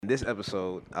This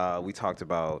episode, we talked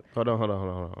about. Hold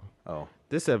on. Oh,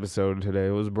 This episode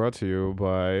today was brought to you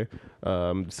by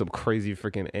some crazy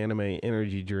freaking anime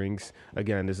energy drinks.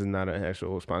 Again, this is not an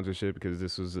actual sponsorship because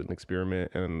this was an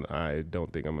experiment, and I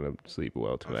don't think I'm gonna sleep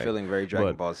well tonight. I'm feeling very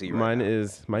Dragon Ball Z right mine now.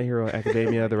 is My Hero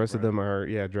Academia. The rest of them are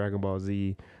Dragon Ball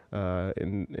Z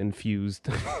infused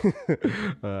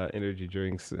energy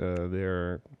drinks.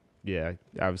 They're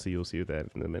obviously you'll see that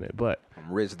in a minute, but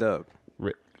I'm rizzed up.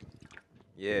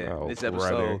 Yeah, Oh, this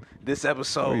brother.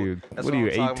 episode. What are you,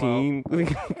 18?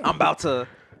 I'm about to.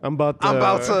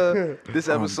 This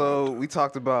episode, we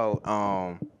talked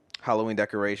about Halloween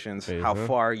decorations, how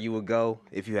far you would go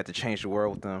if you had to change the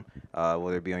world with them,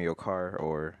 whether it be on your car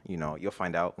or, you'll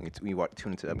find out when you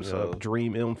tune into the episode.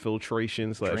 Dream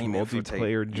infiltration / Dream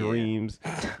multiplayer dreams.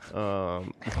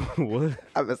 What?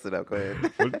 I messed it up. Go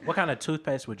ahead. What kind of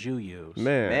toothpaste would you use?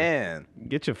 Man,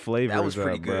 get your flavors that was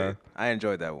pretty up, good. Bruh. I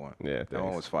enjoyed that one. Yeah, that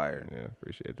one was fire. Yeah,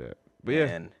 appreciate that. But yeah.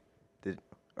 And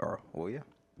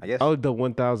I guess. Oh, the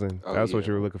 1000. Oh, That's what yeah.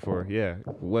 you were looking for. Yeah.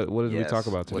 What did we talk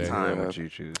about today? What time would you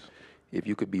choose? If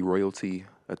you could be royalty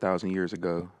 1,000 years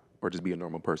ago, or just be a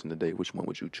normal person today, which one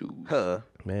would you choose?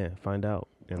 Man, find out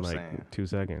in I'm like saying. 2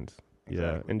 seconds. Yeah,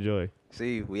 Exactly. enjoy.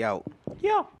 See, we out.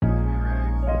 Yeah.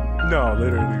 No,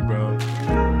 literally, bro.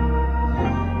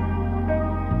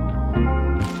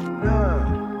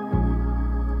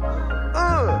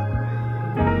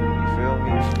 You feel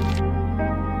me?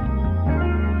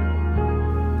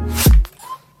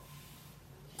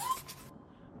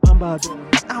 I'm about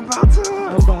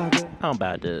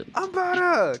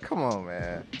to. Come on,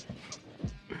 man.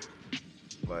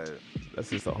 But That's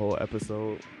just a whole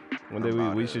episode. One day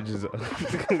about we it. should just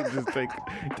just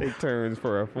take turns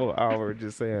for a full hour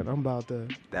just saying I'm about to.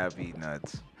 that'd be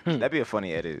nuts. That'd be a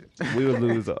funny edit. We would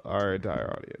lose our entire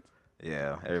audience.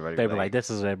 Yeah, everybody. They be like, "This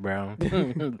is it, bro."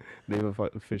 They've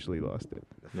officially lost it.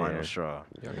 the final Yeah. straw.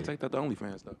 Y'all can take that to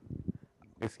OnlyFans, though.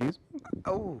 Excuse me?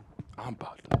 Oh, I'm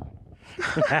about to.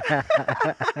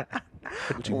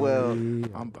 What you well, I'm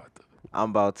about to. I'm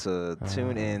about to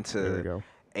tune in There we to go.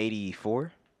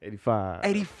 84, 85.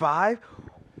 85.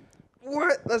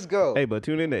 What? Let's go. Hey, but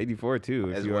tune in to 84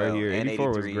 too if As you well, are here. and 84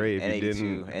 was 83, great. If and you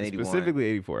 82, didn't, and 81. specifically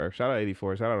 84. Shout out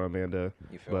 84. Shout out Amanda.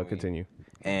 You feel But me? continue.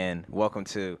 And welcome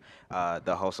to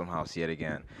the Wholesome House yet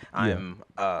again. I'm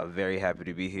very happy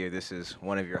to be here. This is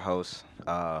one of your hosts.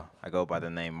 I go by the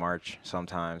name March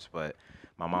sometimes, but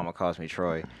my mama calls me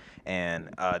Troy. And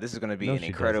this is going to be No, an she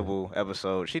incredible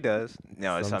episode. She does.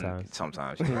 No, it's sometimes.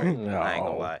 She's right. I ain't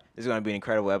gonna lie. This is going to be an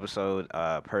incredible episode.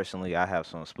 Personally, I have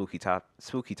some spooky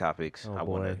topics Oh, I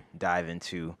want to boy. dive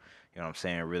into. You know what I'm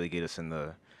saying? Really get us in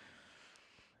the.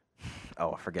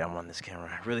 Oh, I forget I'm on this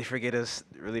camera. Really forget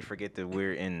that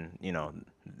we're in,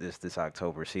 this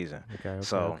October season.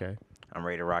 Okay. I'm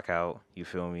ready to rock out. You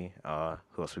feel me?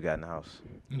 Who else we got in the house?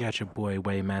 You got your boy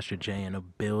Waymaster J in the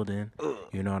building.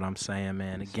 You know what I'm saying,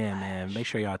 man? Again, man, make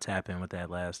sure y'all tap in with that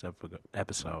last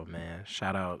episode, man.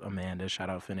 Shout out Amanda. Shout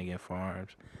out Finnegan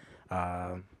Farms.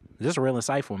 Just real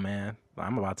insightful, man.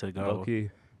 I'm about to go. Low key.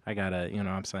 I gotta, you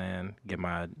know what I'm saying, get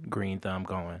my green thumb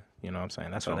going. You know what I'm saying?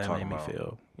 That's what That's that what I'm made me talking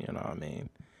feel. You know what I mean?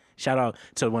 Shout out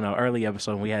to one of the early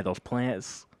episodes when we had those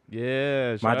plants.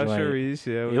 Yeah, My shout out joint. Sharice.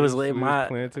 Yeah, It was lit. we My-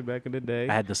 planted back in the day.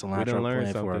 I had the done cilantro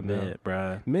learned plant for a something now. bit,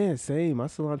 bruh. Man, same. My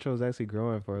cilantro is actually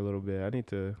growing for a little bit. I need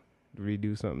to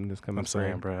redo something this coming I'm saying,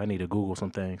 spring. bro, I need to Google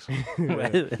some things,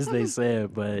 as they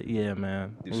said. But yeah,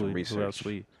 man. Do some Who research.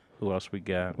 Who else we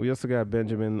got? We also got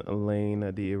Benjamin Lane,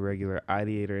 the irregular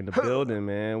ideator, in the building,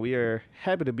 man. We are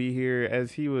happy to be here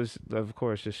as he was, of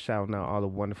course, just shouting out all the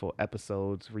wonderful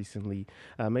episodes recently.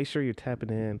 Make sure you're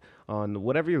tapping in on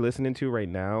whatever you're listening to right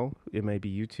now. It might be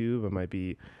YouTube, it might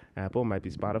be Apple, it might be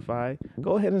Spotify.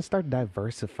 Go ahead and start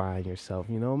diversifying yourself,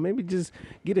 maybe just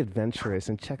get adventurous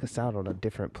and check us out on a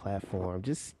different platform.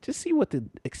 Just see what the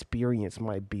experience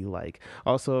might be like.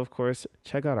 Also, of course,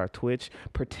 check out our Twitch,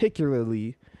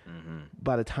 particularly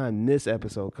by the time this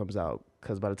episode comes out,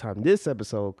 because by the time this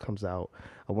episode comes out,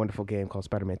 a wonderful game called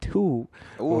Spider-Man 2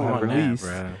 will have on that, released.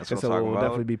 bruh. That's And what so I'm talking we'll about.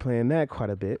 definitely be playing that quite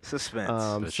a bit. Suspense.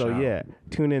 For So sure. yeah,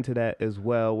 tune into that as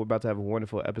well. We're about to have a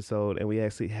wonderful episode, and we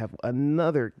actually have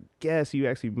another guest. You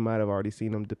actually might have already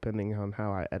seen him, depending on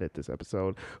how I edit this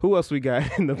episode. Who else we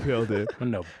got in the building?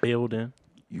 In the building.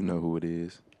 You know who it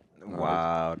is.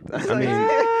 Wow. I mean,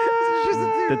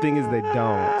 the thing is they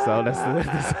don't. So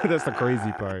that's the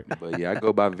crazy part. But yeah, I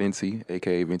go by Vinci,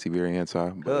 a.k.a. Vinci Very Anti.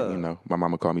 But, my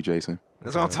mama called me Jason.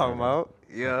 That's what I'm talking about.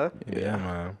 Yeah. Yeah,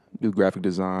 man. Do graphic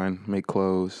design, make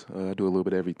clothes, do a little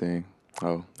bit of everything.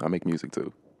 Oh, I make music,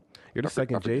 too. You're the I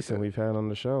second forget Jason that. we've had on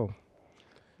the show.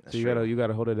 That's So true. you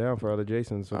gotta hold it down for other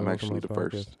Jasons. I'm actually the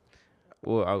first.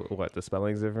 Well, what the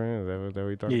spelling's different? Is that what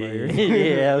we talking about here?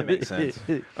 Yeah, that makes sense.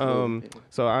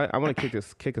 So I want to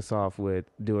kick us off with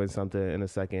doing something in a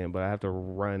second, but I have to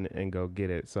run and go get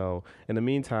it. So in the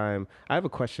meantime, I have a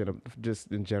question,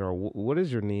 just in general. What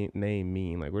does your name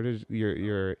mean? Like, what is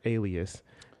your alias?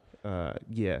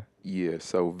 Yeah. Yeah.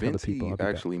 So Venti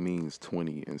actually means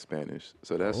 20 in Spanish.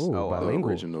 So that's the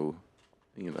original.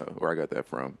 You know where I got that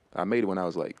from. I made it when I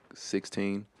was like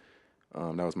 16.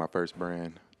 That was my first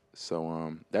brand.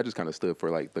 So that just kind of stood for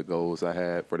like the goals I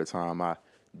had for the time I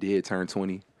did turn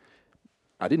 20.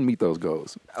 I didn't meet those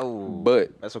goals.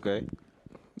 But that's okay.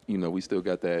 You know, we still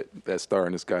got that star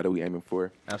in the sky that we aiming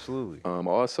for. Absolutely.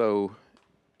 Also,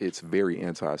 it's very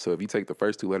anti. So if you take the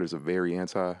first two letters of very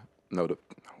anti, the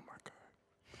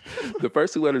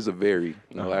first two letters of very,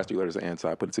 and the last three letters of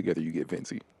anti, put it together, you get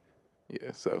Venti.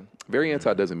 Yeah, so very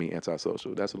anti doesn't mean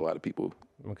antisocial. That's what a lot of people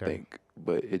think.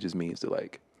 But it just means to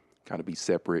like kind of be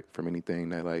separate from anything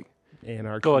that like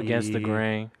anarchy. Go against the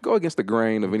grain. Go against the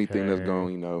grain of anything that's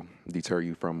going, deter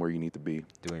you from where you need to be.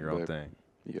 Doing your own thing.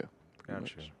 Yeah.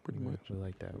 Gotcha. Pretty much. We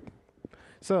like that.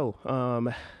 So,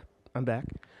 I'm back.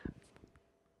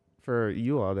 For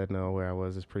you all that know where I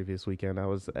was this previous weekend, I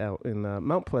was out in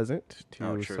Mount Pleasant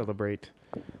to celebrate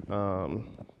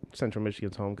Central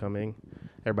Michigan's homecoming.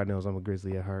 Everybody knows I'm a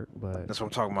Grizzly at heart, but that's what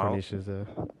I'm talking about. Cornish is a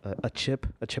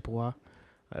Chippewa.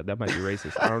 That might be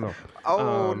racist. I don't know.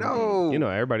 No. You know,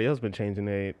 everybody else been changing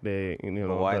they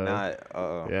why not?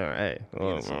 Yeah, hey.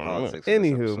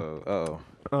 Anywho.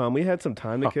 We had some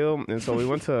time to kill, and so we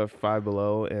went to Five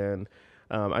Below, and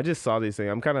I just saw these things.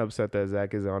 I'm kind of upset that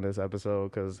Zach is on this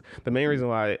episode because the main reason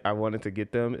why I wanted to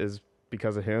get them is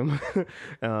because of him.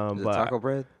 But taco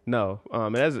bread? No.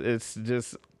 It's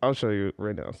just, I'll show you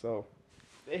right now. So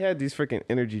they had these freaking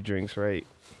energy drinks, right?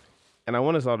 And I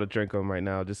want us all to drink them right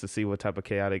now just to see what type of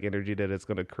chaotic energy that it's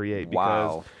going to create.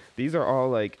 Because these are all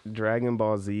like Dragon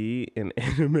Ball Z and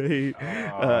anime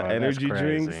energy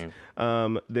drinks.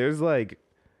 There's like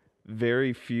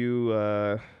very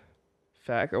few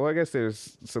fact. Well, I guess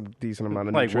there's some decent amount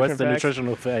of nutrition what's the facts,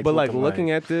 nutritional facts? But like looking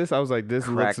at this, I was like, this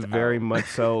looks very out. much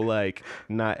so like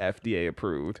not FDA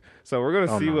approved. So we're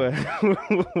gonna see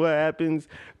what happens.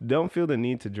 Don't feel the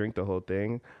need to drink the whole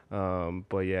thing.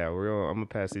 But yeah, I'm gonna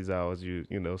pass these out as you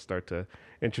start to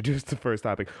introduce the first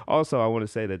topic. Also, I want to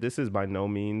say that this is by no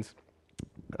means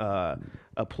a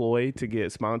ploy to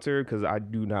get sponsored because I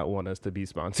do not want us to be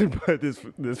sponsored by this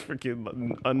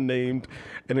freaking unnamed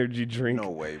energy drink. No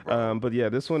way, bro. But yeah,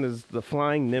 this one is the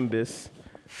Flying Nimbus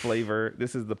flavor.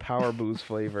 This is the Power Boost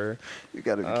flavor. You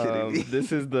gotta be kidding me.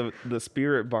 This is the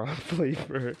Spirit Bomb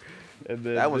flavor. And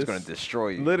then that one's gonna destroy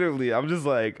you. Literally, I'm just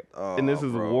like, and this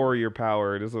is Warrior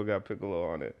Power. This one got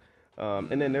Piccolo on it.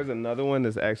 And then there's another one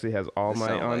that actually has All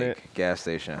Might on it. Gas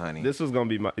station, honey. This was gonna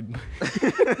be my.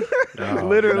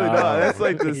 Literally, no. That's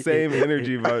like the same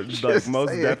energy, but like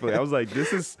most definitely. I was like,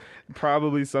 this is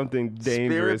probably something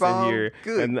dangerous in here,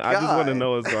 and I just want to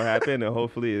know what's gonna happen, and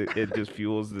hopefully it just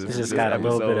fuels this. It's just got a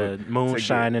little bit of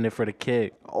moonshine in it for the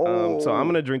kick. So I'm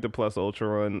gonna drink the Plus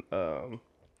Ultra one.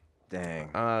 Dang.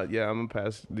 Yeah, I'm gonna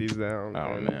pass these down.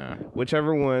 Oh man.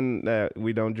 Whichever one that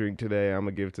we don't drink today, I'm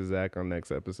gonna give to Zach on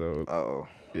next episode.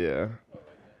 Yeah.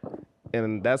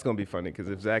 And that's gonna be funny because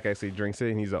if Zach actually drinks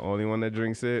it and he's the only one that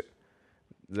drinks it,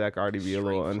 Zach already be a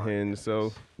little unhinged.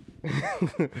 So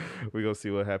we gonna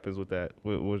see what happens with that.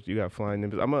 What you got Flying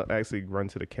Nimbus? I'm gonna actually run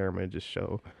to the camera and just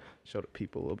show the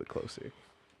people a little bit closer.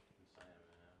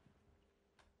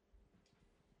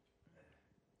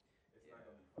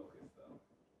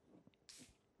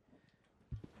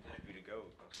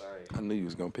 I knew you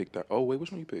was gonna pick that. Oh wait,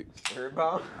 which one you picked? Spirit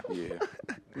Bomb? Yeah,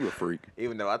 you a freak.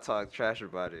 Even though I talk trash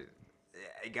about it,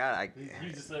 you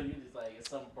just like it's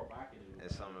something provocative.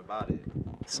 It's something about it.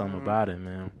 Something about it,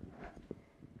 man.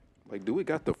 Like, do it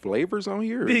got the flavors on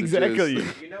here? Exactly.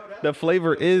 You know that? The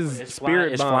flavor is Spirit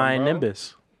Bomb. It's Flying bro.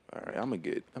 Nimbus. All right, I'm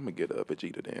gonna get a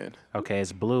Vegeta then. Okay,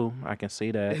 it's blue. I can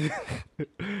see that.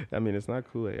 I mean, it's not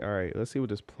Kool-Aid. All right, let's see what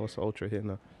this Plus Ultra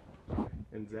hitting up.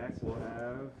 And Zach will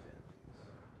have.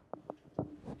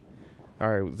 All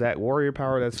right, Zach, Warrior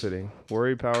Power, that's fitting.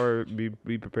 Warrior Power, be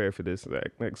prepared for this, Zach,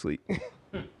 next week.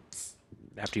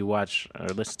 After you watch or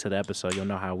listen to the episode, you'll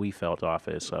know how we felt off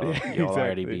it. So Yeah, you'll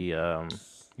already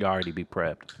exactly. be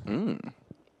prepped.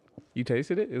 You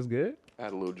tasted it? It was good? I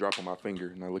had a little drop on my finger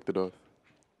and I licked it off.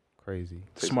 Crazy.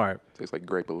 Smart. Tastes like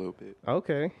grape a little bit.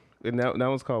 Okay. And that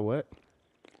one's called what?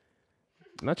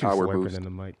 Not you Power swiping Boost. in the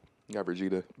mic. You got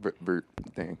Vegeta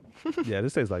thing. Yeah,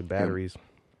 this tastes like batteries.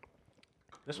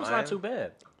 This one's not too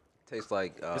bad. Tastes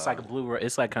like It's like a blue.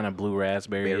 It's like kind of blue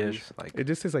raspberry-ish. berries. Like It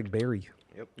just tastes like berry.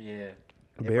 Yeah.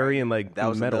 Berry and like that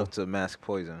was metal. enough to mask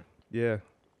poison. Yeah.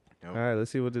 Yep. All right, let's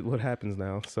see what happens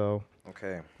now. So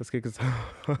okay, let's kick this.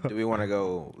 Do we want to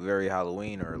go very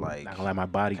Halloween or like? Not gonna lie, my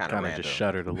body kind of just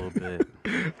shuddered a little bit.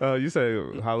 You say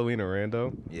Halloween or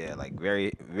rando? Yeah, like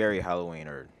very very Halloween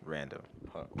or random.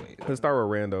 Wait. Let's start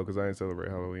with rando because I didn't celebrate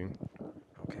Halloween.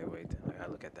 Okay, wait. Then I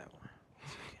gotta look at that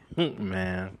one.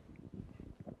 Man.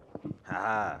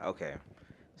 Haha. Okay.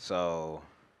 So.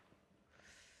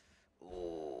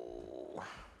 Ooh.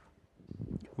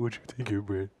 What you think, here,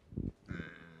 Brad?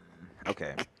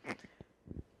 Okay.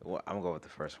 Well, I'm gonna go with the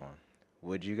first one.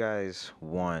 Would you guys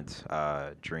want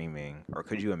dreaming, or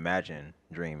could you imagine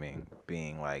dreaming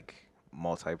being like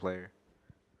multiplayer?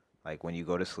 Like when you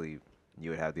go to sleep,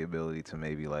 you would have the ability to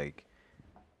maybe like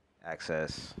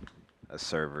access a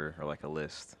server or like a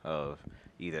list of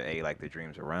either like the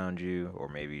dreams around you, or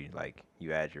maybe like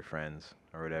you add your friends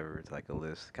or whatever to like a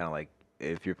list, kind of like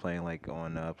if you're playing like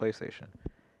on PlayStation,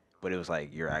 but it was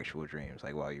like your actual dreams,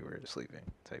 like while you were sleeping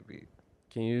type beat.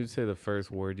 Can you say the first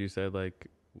word you said, like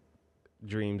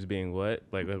dreams being what?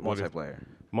 Like multiplayer.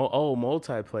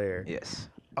 Multiplayer. Yes.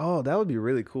 Oh, that would be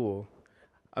really cool.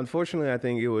 Unfortunately, I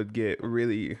think it would get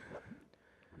really.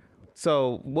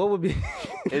 So what would be?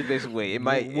 It's basically it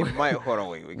might hold on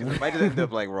wait because it might just end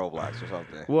up like Roblox or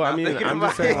something. Well, I mean, I'm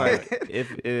just saying like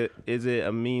is it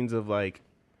a means of like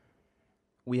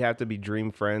we have to be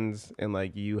dream friends and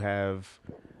like you have,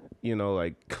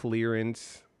 like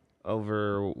clearance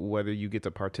over whether you get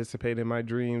to participate in my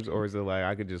dreams, or is it like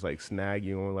I could just like snag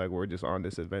you and like we're just on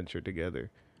this adventure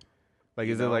together? Like,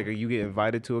 is it like you get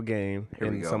invited to a game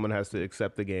and someone has to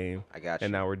accept the game? I got you.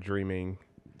 And now we're dreaming.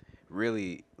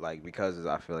 Really, like because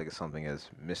I feel like it's something as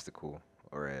mystical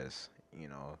or as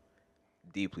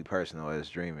deeply personal as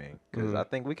dreaming. Because I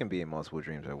think we can be in multiple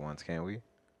dreams at once, can't we?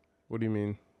 What do you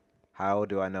mean? How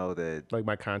do I know that? Like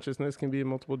my consciousnly can be in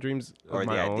multiple dreams, or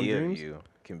my the own idea dreams? of you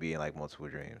can be in like multiple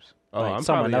dreams. Oh, like I'm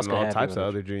probably in all types of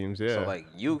other dreams. Yeah. So like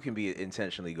you can be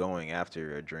intentionally going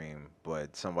after a dream,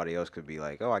 but somebody else could be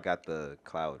like, "Oh, I got the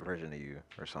cloud version of you"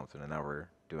 or something, and now we're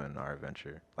doing our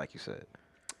adventure, like you said.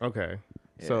 Okay.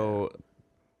 Yeah. So.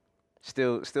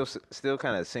 Still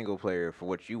kind of single player for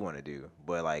what you want to do,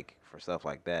 but like for stuff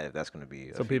like that, if that's going to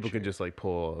be so people could just like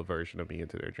pull a version of me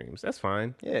into their dreams. That's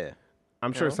fine. Yeah.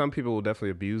 I'm sure some people will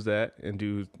definitely abuse that and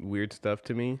do weird stuff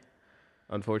to me,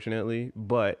 unfortunately.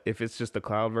 But if it's just the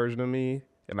cloud version of me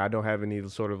and I don't have any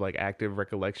sort of like active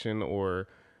recollection or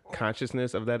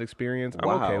consciousness of that experience, I'm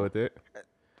okay with it.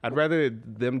 I'd rather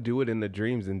them do it in the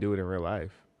dreams than do it in real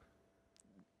life.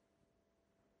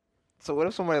 So what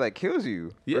if somebody like kills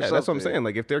you? Yeah, that's what I'm saying.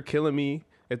 Like if they're killing me,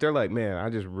 if they're like, man,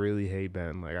 I just really hate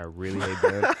Ben. Like I really hate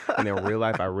Ben. And in real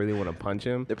life, I really want to punch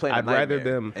him. They're playing. I'd rather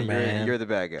them. And you're the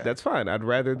bad guy. That's fine. I'd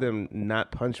rather them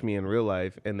not punch me in real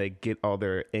life, and they get all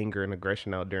their anger and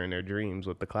aggression out during their dreams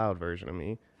with the cloud version of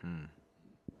me.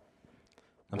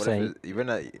 I'm saying you're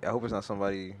not. I hope it's not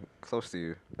somebody close to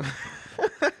you.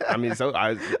 I mean, so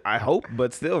I hope,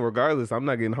 but still, regardless, I'm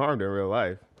not getting harmed in real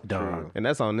life. Dog. And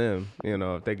that's on them.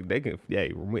 If they can.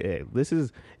 Hey, this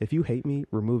is if you hate me,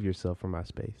 remove yourself from my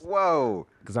space. Whoa.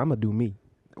 Because I'm gonna do me.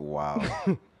 Wow.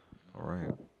 All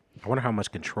right. I wonder how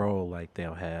much control like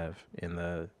they'll have in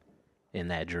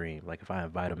that dream. Like if I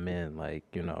invite them in, like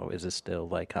is it still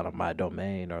like kind of my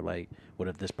domain, or like what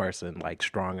if this person like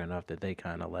strong enough that they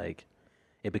kind of like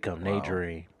it become their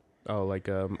dream? Oh, like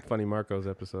Funny Marco's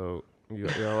episode. You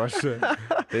watch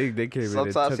that? They came in and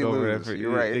Sometimes took he over loses.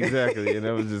 You're right. Exactly, and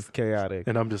that was just chaotic.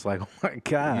 And I'm just like, oh my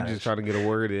god! You just trying to get a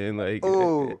word in, like,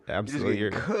 oh, absolutely.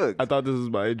 You're cooked. I thought this was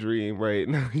my dream, right?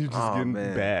 Now you're just getting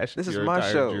bashed. This is my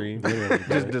show. Dream.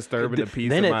 Just disturbing a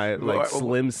piece of my like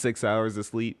slim 6 hours of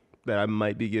sleep that I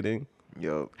might be getting.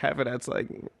 Yep. Half of that's like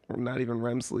not even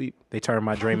REM sleep. They turned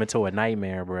my dream into a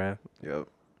nightmare, bruh. Yep.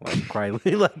 Quite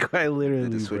literally.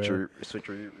 The switcher.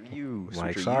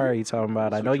 Like, sorry, you talking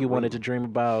about. I know you wanted to dream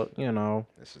about,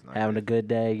 having a good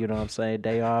day. You know what I'm saying?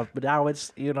 Day off, but now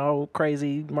it's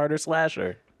crazy murder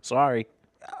slasher. Sorry.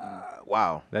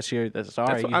 Wow. That's sorry. That's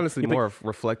honestly more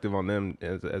reflective on them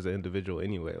as an individual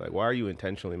anyway. Like, why are you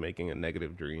intentionally making a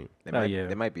negative dream? They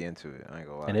might be into it. I ain't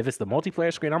gonna lie. And if it's the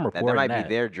multiplayer screen, I'm reporting that. That might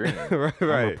be their dream. right.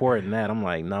 I'm reporting that. I'm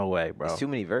like, no way, bro. There's too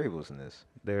many variables in this.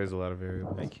 There's a lot of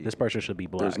variables. Thank you. This person should be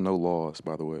blocked. There's no laws,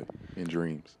 by the way, in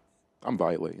dreams. I'm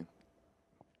violating.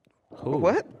 Who?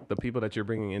 What? The people that you're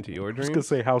bringing into your dreams? I was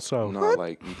gonna say, how so? No,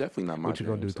 like definitely not my what you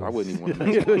gonna do dreams. I wouldn't even want to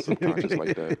mess with my subconscious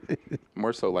like that.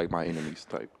 More so like my enemies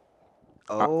type.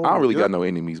 Oh, I don't really got no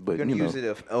enemies, but you're gonna use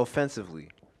it offensively.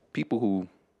 People who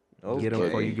get them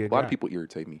before you get a lot of people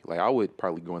irritate me. Like I would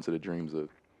probably go into the dreams of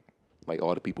like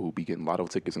all the people who be getting lotto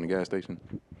tickets in the gas station.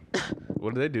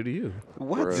 What do they do to you?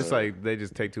 What? Bruh. Just like they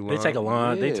just take too long. They take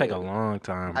a long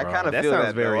time, bro. I kind of that feel sounds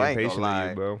that very though. impatient of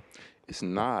you, bro. It's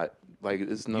not. Like,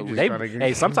 it's no.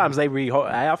 Hey, sometimes they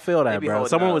I feel that, bro.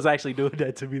 Someone was actually doing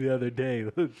that to me the other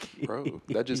day. Bro,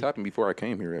 that just happened before I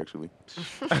came here, actually.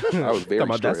 I was very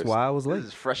stressed. That's why I was late. This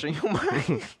is fresh in your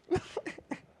mind.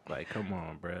 Like, come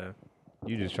on, bro.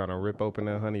 You just trying to rip open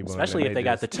that honey bun. Especially if they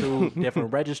got the two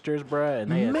different registers, bro,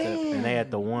 and they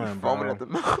had the one, bro. Foaming at the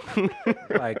mouth.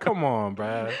 Like, come on,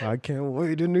 bro. I can't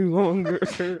wait any longer.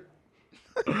 Said,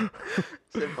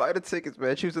 buy the tickets,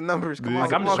 man. Choose the numbers. Come on,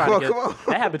 Like, I'm come just on, trying come on.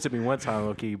 That happened to me one time,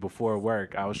 low-key, before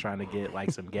work. I was trying to get,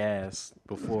 like, some gas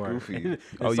before. Goofy.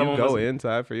 Oh, you go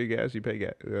inside for your gas? You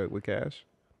pay with cash?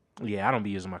 Yeah, I don't be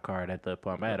using my card at the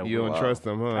pump. You don't trust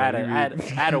them, huh? I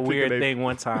had a weird thing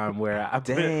one time where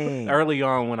early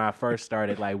on when I first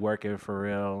started like working for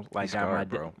real, like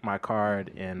got my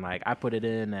card and like I put it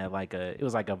in at it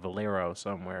was like a Valero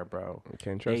somewhere, bro. You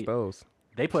can't trust those.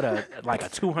 They put a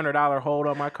 $200 hold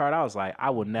on my card. I was like, I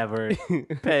will never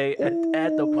pay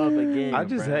at the pump again. I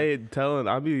just hate telling.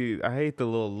 I hate the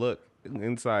little look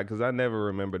inside because I never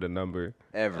remember the number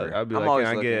ever. I'd be I'm like,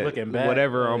 can I get looking back,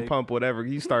 whatever on pump, whatever.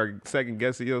 You start second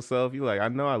guessing yourself. You like, I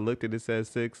know I looked at it said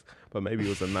 6, but maybe it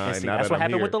was a 9. See, that's what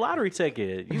happened with the lottery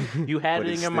ticket. You had it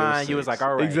in your mind. 6. You was like,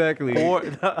 all right, exactly.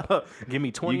 Give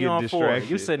me 20 on 4.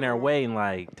 You sitting there waiting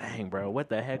like, dang, bro, what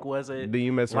the heck was it? Then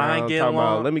you mess around talking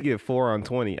about, let me get 4 on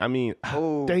 20. I mean,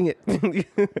 dang it.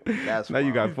 That's now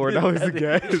you got $4 of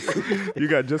gas. You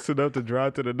got just enough to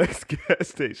drive to the next gas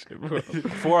station, bro.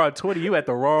 4 on 20, you at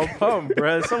the wrong pump,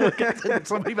 bro.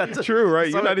 Somebody about to. True, right?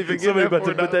 You're not even getting somebody that about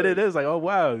to put that in. It's like, oh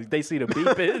wow, they see the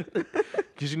beeping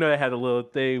because you know they had a little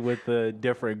thing with the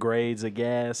different grades of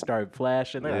gas start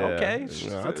flashing. They're like, okay,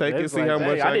 I'll take it. See how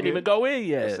much I didn't even go in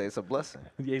yet. Say it's a blessing.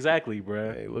 Exactly,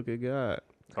 bro. Hey, look at God.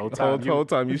 Whole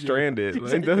time you stranded.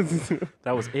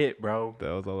 That was it, bro.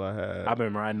 That was all I had. I've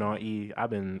been riding on E.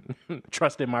 I've been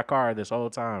trusting my car this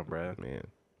whole time, bro. Man,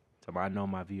 till I know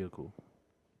my vehicle.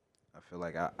 I feel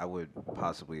like I would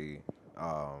possibly.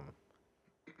 I'm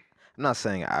not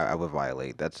saying I would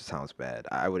violate. That just sounds bad.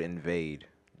 I would invade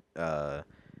the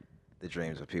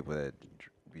dreams of people that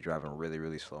be driving really,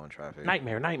 really slow in traffic.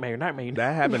 Nightmare.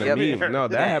 That happened to me. No,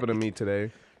 that happened to me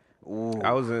today. Ooh.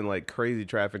 I was in like crazy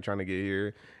traffic trying to get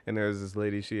here, and there was this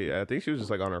lady. I think she was just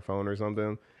like on her phone or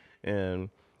something, and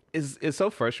it's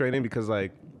so frustrating because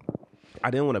like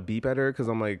I didn't want to beep at her because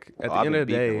I'm like at the end of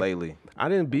the day, lately. I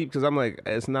didn't beep because I'm like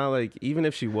it's not like even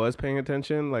if she was paying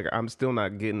attention, like I'm still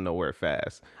not getting nowhere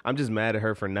fast. I'm just mad at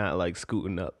her for not like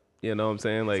scooting up. You know what I'm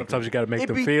saying? Like sometimes you gotta make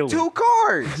them be feel 2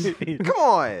 cars. Come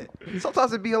on.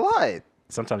 Sometimes it'd be a lot.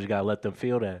 Sometimes you gotta let them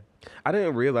feel that. I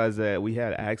didn't realize that we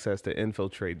had access to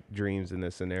infiltrate dreams in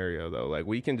this scenario, though. Like,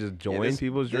 we can just join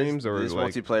people's dreams, or this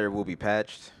like multiplayer will be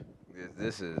patched.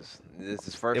 This is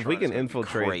first. If we can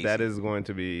infiltrate, crazy. that is going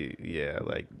to be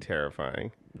like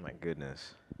terrifying. My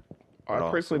goodness.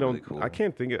 I personally don't. Really cool. I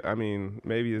can't think of. I mean,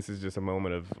 maybe this is just a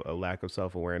moment of a lack of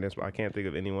self-awareness, but I can't think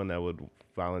of anyone that would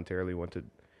voluntarily want to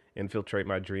infiltrate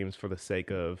my dreams for the sake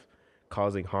of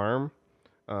causing harm.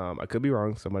 I could be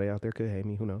wrong. Somebody out there could hate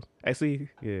me. Who knows? Actually,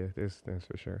 yeah, there's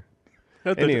for sure.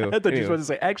 I thought you were supposed to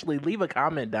say, actually, leave a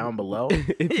comment down below.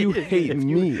 If you hate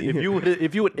me.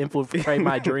 If you would infiltrate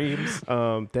my dreams.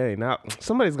 Dang, now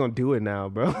somebody's gonna do it now,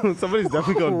 bro. Somebody's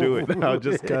definitely gonna do it now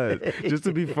just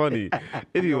to be funny.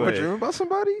 Anyway. You have a dream about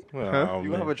somebody? Huh?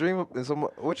 You have a dream of someone?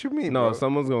 What you mean? No, bro?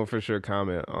 some's gonna for sure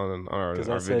comment on our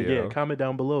I said, video. yeah, comment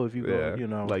down below if you go, you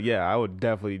know. Like, yeah, I would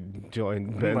definitely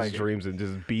join Ben's dreams and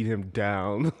just beat him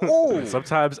down. Oh,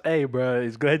 sometimes, hey, bro,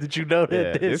 it's glad that you know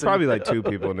that. Yeah, there's probably like 2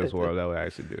 people in this world that would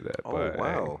actually do that. But,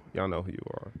 wow. Hey, y'all know who you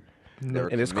are. No.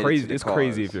 And it's crazy. It's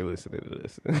crazy if you're listening to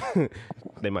this.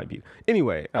 They might be.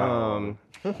 Anyway,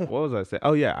 what was I saying?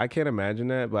 Oh yeah, I can't imagine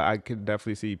that, but I could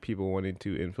definitely see people wanting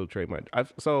to infiltrate my.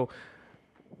 So,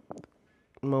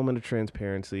 moment of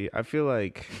transparency. I feel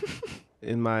like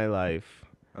in my life,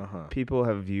 people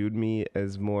have viewed me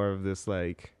as more of this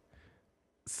like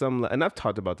and I've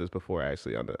talked about this before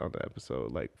actually on the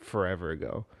episode like forever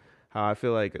ago. How I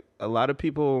feel like a lot of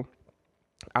people.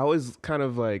 I always kind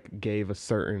of like gave a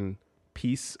certain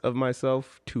piece of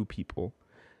myself to people,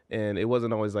 and it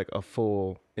wasn't always like a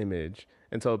full image.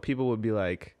 And so people would be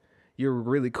like, you're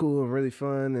really cool and really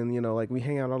fun, and you know, like we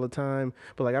hang out all the time,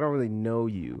 but like I don't really know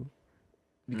you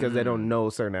because they don't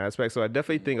know certain aspects. So I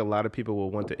definitely think a lot of people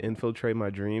will want to infiltrate my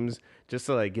dreams just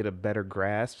to like get a better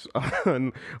grasp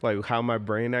on like how my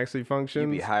brain actually functions.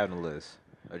 You'd be high on the list.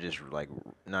 Or just like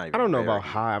not even. I don't know about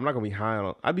high. I'm not gonna be high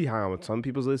on. I'd be high on some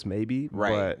people's list, maybe.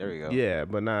 Right. But there you go. Yeah,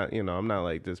 but not. I'm not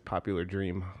like this popular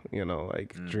dream.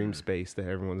 Dream space that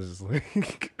everyone's just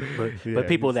like. But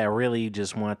people that really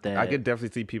just want that. I could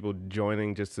definitely see people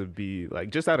joining just to be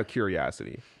like, just out of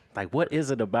curiosity. Like, what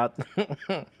is it about?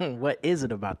 What is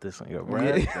it about this nigga,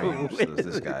 bro? What does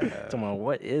this guy have? Come on,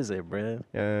 what is it, bro?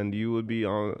 And you would be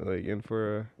in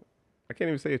for I can't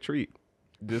even say a treat.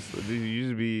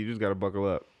 You just gotta buckle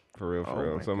up for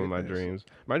real. Some of my dreams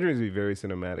be very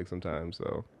cinematic sometimes.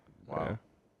 So wow,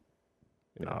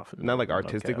 yeah. Not like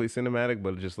artistically cinematic,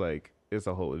 but just like it's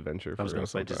a whole adventure. I was gonna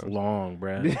say sometimes. just long,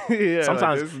 bro. Yeah,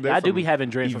 sometimes like I do be having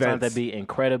dreams events. sometimes that be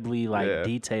incredibly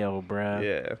detailed, bro.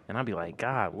 Yeah, and I'd be like,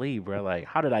 golly, bro, like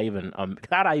how did I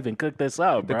even cook this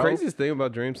up, bro? The craziest thing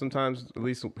about dreams sometimes, at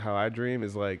least how I dream,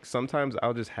 is like sometimes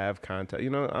I'll just have context. I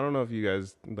don't know if you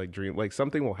guys like dream, like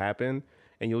something will happen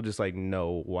and you'll just like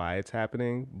know why it's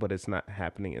happening, but it's not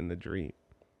happening in the dream.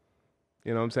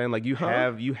 You know what I'm saying? Like you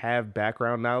have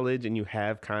background knowledge and you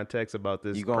have context about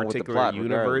this particular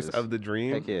universe of the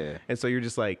dream. Heck yeah. And so you're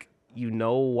just like,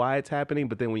 why it's happening,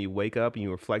 but then when you wake up and you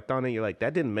reflect on it, you're like,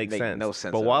 that didn't make sense. No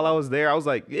sense. But while I was there, I was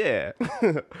like, yeah,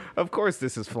 of course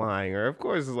this is flying, or of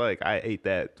course it's like I ate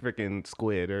that freaking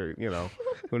squid, or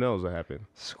who knows what happened.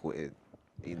 Squid,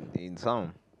 eating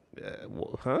something.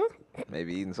 Huh?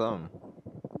 Maybe eating something.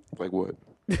 Like what?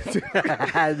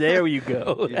 There you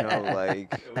go.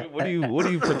 Like what do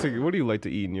you like to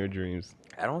eat in your dreams?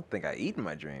 I don't think I eat in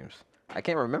my dreams. I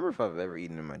can't remember if I've ever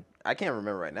eaten I can't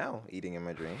remember right now eating in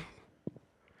my dream.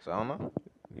 So I don't know.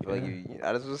 I feel like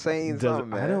I just was saying something,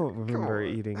 man. I don't remember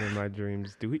eating in my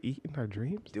dreams. Do we eat in our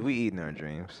dreams? Do we eat in our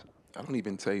dreams? I don't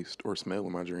even taste or smell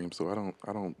in my dreams, so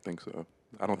I don't think so.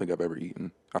 I don't think I've ever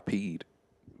eaten. I peed.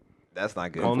 That's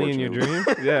not good. Only in your dreams?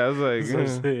 Yeah, I was like,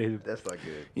 that's not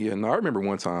good. Yeah, no, I remember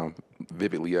one time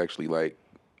vividly, actually, like,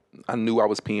 I knew I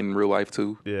was peeing in real life,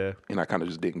 too. Yeah. And I kind of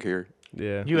just didn't care.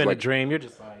 Yeah. You in a dream, you're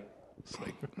just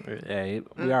like, hey,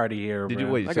 we already here, Did bro.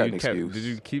 you wait? I got an excuse. Did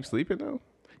you keep sleeping, though?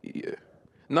 Yeah.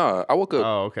 Nah, I woke up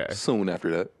okay. soon after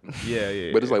that.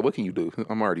 Yeah. But it's like, what can you do?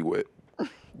 I'm already wet.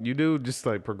 You do just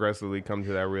like progressively come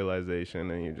to that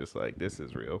realization, and you're just like, "This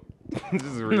is real. This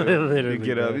is real." Literally, you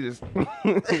get up, you just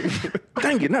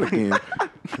dang it, not again.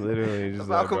 Literally just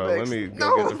like, bro, let me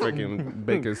go get the freaking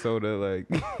baking soda, like,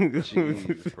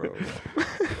 jeez, bro.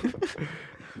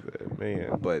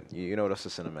 Man, but you know what else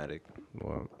is cinematic?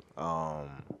 Wow.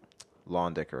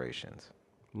 Lawn decorations.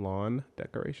 Lawn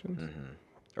decorations. Mm-hmm.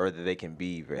 Or that they can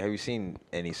be. Have you seen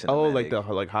any cinematic? Oh, like the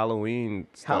Halloween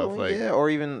stuff, Halloween, yeah, or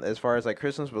even as far as like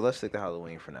Christmas. But let's stick to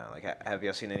Halloween for now. Like, have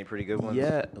y'all seen any pretty good ones?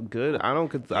 Yeah, good. I don't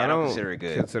consider it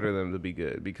good. Consider them to be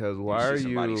good because why are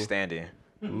you standing?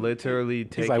 Literally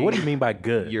taking. He's like, what do you mean by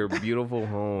good? Your beautiful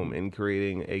home and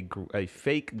creating a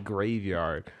fake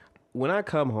graveyard. When I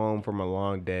come home from a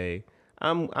long day,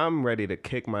 I'm ready to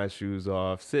kick my shoes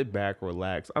off, sit back,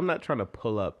 relax. I'm not trying to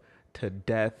pull up to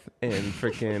death and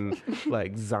freaking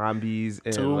like zombies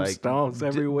and tombstones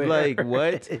everywhere. Like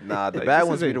what? Nah, the bad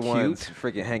ones be the ones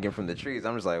freaking hanging from the trees.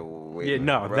 I'm just like, wait. Yeah,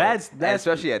 no, bro. that's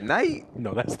especially at night.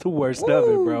 No, that's the worst of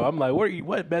it, bro. I'm like,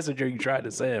 what message are you trying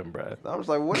to send, bro? I was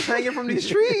like, what's hanging from these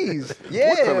trees?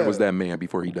 Yeah. What color was that man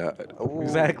before he died? Ooh.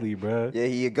 Exactly, bro. Yeah,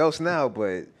 he a ghost now,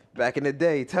 but back in the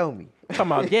day, tell me.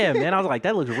 Come on, yeah, man. I was like,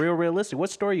 that looks real realistic.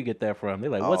 What store you get that from? They're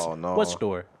like, what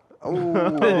store? Oh,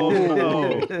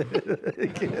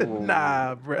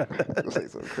 nah, bro. Say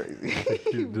something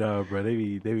crazy. No, bro. They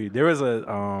be. There was a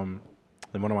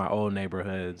in one of my old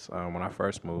neighborhoods when I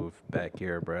first moved back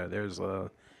here, bro. There's a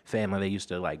family that used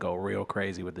to like go real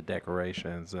crazy with the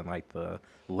decorations and like the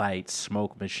lights,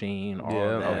 smoke machine, all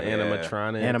that.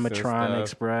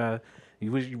 Animatronics, bro.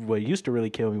 What used to really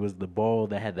kill me was the bowl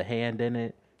that had the hand in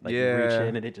it. Like you reach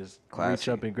in and it just reach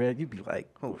up and grab. You'd be like,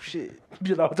 oh shit.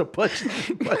 To punch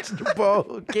the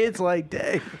ball. Kids like,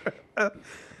 dang.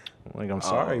 Like, I'm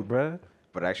sorry, bro.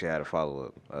 But I actually had a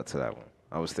follow up to that one.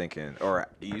 I was thinking, or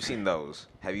you seen those?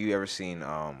 Have you ever seen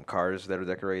cars that are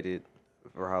decorated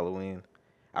for Halloween?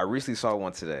 I recently saw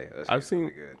one today. I've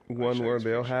seen one where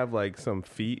they'll have like some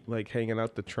feet like hanging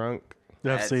out the trunk.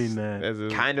 I've seen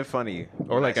that. Kind of funny.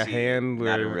 Or like a hand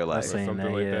not in real life. Or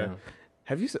something like that.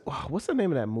 Have you seen, what's the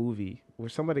name of that movie where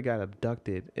somebody got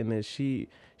abducted and then she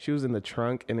was in the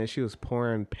trunk and then she was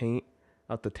pouring paint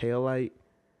out the taillight?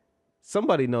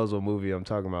 Somebody knows what movie I'm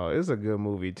talking about. It's a good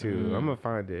movie too. Mm-hmm. I'm gonna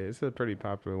find it. It's a pretty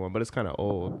popular one, but it's kind of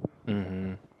old.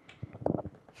 Mm-hmm.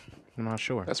 I'm not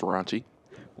sure. That's raunchy.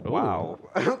 Wow.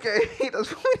 Okay, that's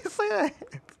funny to say that.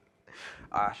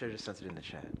 I should have just sent it in the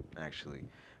chat, actually.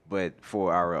 But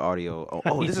for our audio,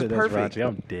 this is perfect.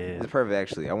 I'm dead. This is perfect.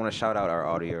 Actually, I want to shout out our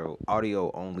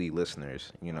audio only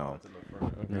listeners. I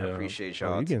appreciate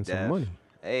y'all. You getting some money?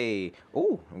 Hey,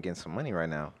 I'm getting some money right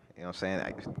now. You know what I'm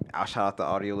saying? I'll shout out the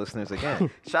audio listeners again.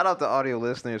 Shout out the audio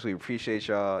listeners. We appreciate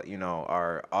y'all.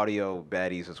 Our audio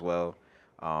baddies as well.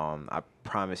 I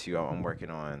promise you, I'm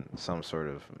working on some sort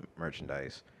of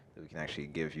merchandise that we can actually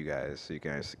give you guys, so you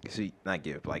guys not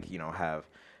give, have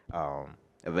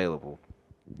available.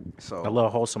 So a little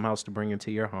wholesome house to bring into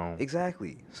your home.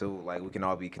 Exactly. So we can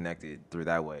all be connected through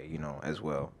that way, as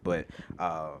well. But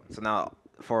so now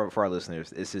for our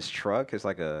listeners, it's this truck. It's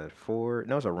like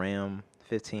it's a Ram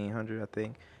 1500, I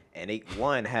think, and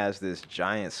one has this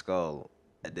giant skull.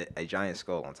 A giant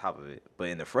skull on top of it, but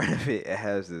in the front of it, it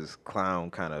has this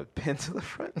clown kind of pinned to the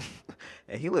front,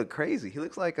 and he looked crazy. He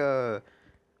looks like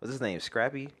what's his name,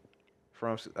 Scrappy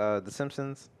from The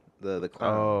Simpsons, the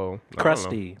clown. Oh,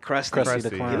 Krusty the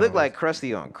clown. He looked like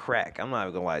Krusty on crack. I'm not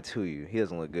even gonna lie to you. He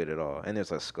doesn't look good at all. And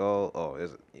there's a skull.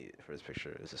 For this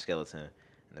picture, there's a skeleton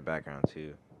in the background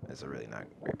too. It's a really not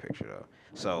great picture though.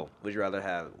 So, would you rather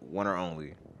have one or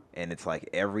only? And it's like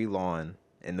every lawn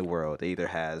in the world either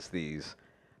has these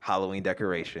Halloween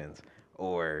decorations,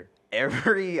 or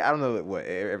every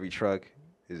truck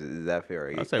is that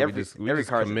fair? I say every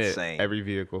car's insane. Every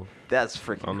vehicle that's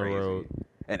freaking on crazy. The road.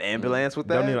 An ambulance with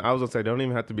that? I was gonna say, don't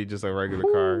even have to be just a regular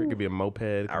car. It could be a moped.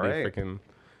 It could be freaking.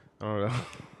 I don't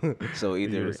know. So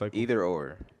either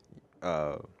or,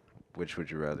 which would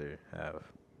you rather have?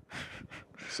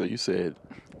 So you said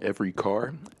every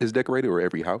car is decorated, or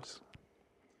every house?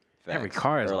 Facts. Every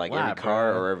car is or every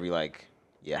car, or every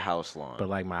house lawn. But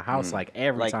my house,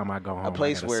 every time I go home, a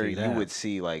place where you would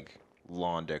see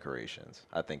lawn decorations.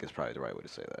 I think is probably the right way to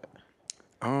say that.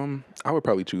 I would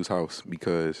probably choose house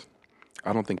because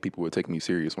I don't think people would take me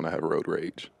serious when I have road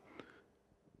rage.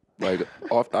 I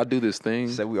do this thing.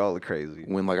 So we all look crazy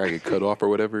when I get cut off or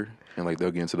whatever, and they'll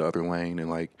get into the other lane,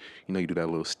 and you do that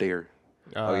little stare.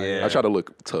 Oh yeah. I try to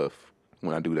look tough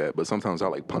when I do that, but sometimes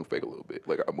I punk fake a little bit.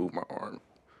 I move my arm.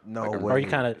 No way. Or you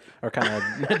kind of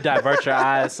divert your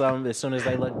eyes some as soon as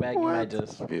they look back. You might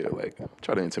just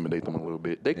try to intimidate them a little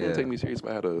bit. They couldn't take me serious if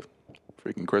I had a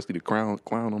freaking Krusty the clown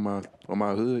on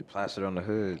my hood, plastered on the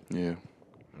hood. Yeah,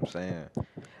 I'm saying.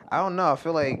 I don't know. I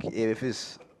feel like at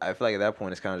that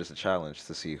point it's kind of just a challenge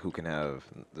to see who can have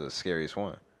the scariest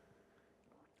one.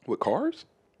 With cars?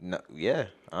 No, yeah,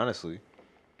 honestly.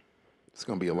 It's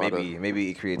gonna be a lot of. Maybe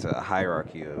it creates a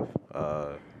hierarchy of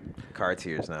car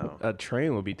tiers now. A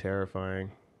train would be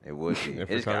terrifying. It would be. It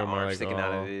just got arms sticking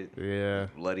out of it. Yeah.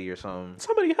 Bloody or something.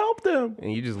 Somebody help them.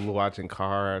 And you just watching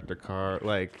car after car,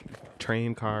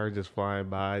 train car just flying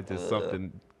by, just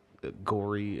something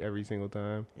gory every single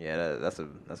time. Yeah, that's a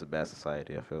bad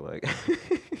society, I feel like.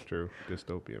 True.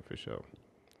 Dystopian for sure.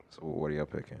 So what are y'all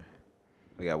picking?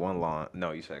 We got one lawn.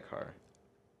 No, you said car.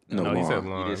 No, you said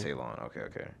lawn. You did say lawn.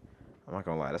 Okay. I'm not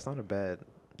gonna lie. That's not a bad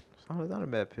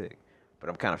pick. But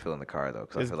I'm kind of feeling the car though,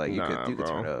 because I feel like you could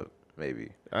turn up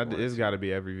maybe. It's got to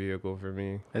be every vehicle for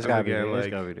me. It's got to be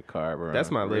the car, bro.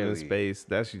 That's my living space.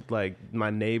 That's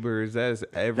my neighbors. That's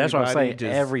everybody. That's what I'm saying.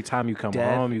 Every time you come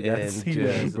home, you got to see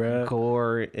that, bro.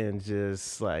 Gore and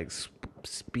just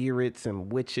spirits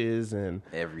and witches and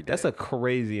every day. That's a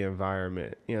crazy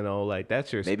environment.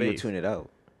 That's your space. Maybe you'll tune it out.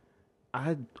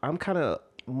 I'm kind of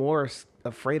more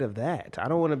afraid of that. I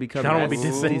don't want to become. I don't want to be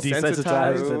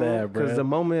desensitized to that, bro. Because the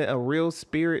moment a real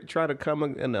spirit try to come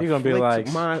and you're gonna be like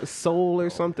my soul or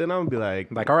something, I'm gonna be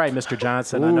like, all right, Mr.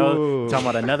 Johnson, I know talking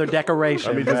about another decoration.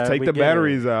 I mean, just take the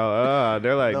batteries out.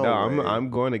 They're like, no,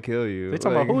 I'm going to kill you. They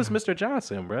talking about who is Mr.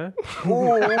 Johnson, bro?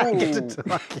 Oh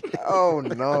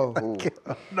no,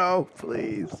 no,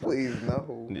 please,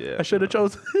 no. Yeah, I should have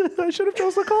chose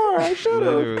the car. I should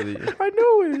have. I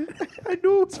knew it. I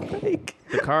knew it was fake.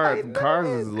 The cars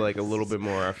is a little bit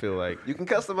more. I feel like you can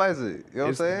customize it. You know what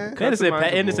I'm saying? And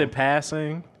it's in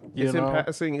passing. In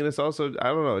passing, and it's also I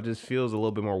don't know. It just feels a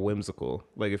little bit more whimsical.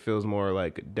 It feels more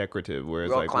decorative.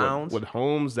 Whereas clowns with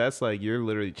homes, that's you're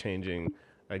literally changing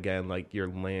again your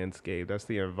landscape. That's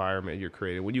the environment you're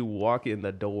creating. When you walk in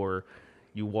the door,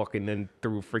 you walking in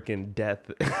through freaking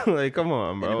death. Come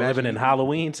on, bro. Living in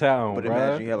Halloween Town. But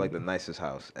imagine you have the nicest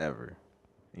house ever.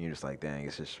 And you're just dang,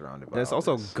 it's just surrounded by. That's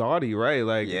also gaudy,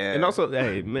 right? Yeah. And also,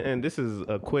 hey, man, this is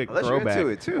a quick throwback. You're into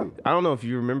it too. I don't know if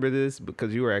you remember this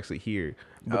because you were actually here,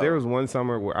 but there was one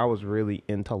summer where I was really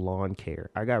into lawn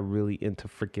care. I got really into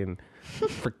freaking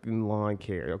freaking lawn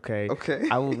care. Okay. Okay.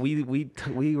 We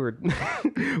were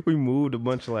we moved a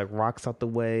bunch of like rocks out the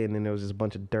way, and then there was just a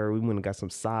bunch of dirt. We went and got some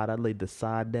sod. I laid the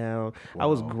sod down. Whoa. I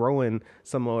was growing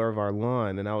some more of our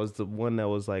lawn, and I was the one that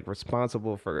was like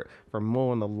responsible for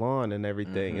mowing the lawn and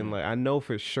everything. And like I know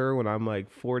for sure when I'm like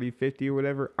 40, 50 or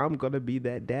whatever, I'm gonna be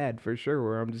that dad for sure.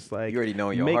 Where I'm just like, you already know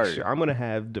in your heart. Sure I'm gonna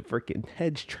have the freaking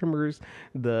hedge trimmers,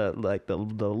 the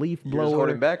leaf blower. You're just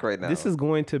holding back right now. This is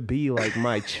going to be like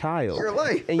my child. Your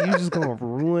life. And you're just gonna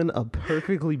ruin a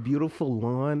perfectly beautiful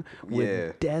lawn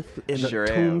with death in a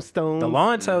tombstone. The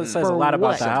lawn says a lot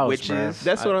about the house. Witches.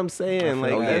 That's what I'm saying.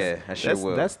 Like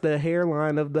that's the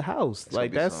hairline of the house. It's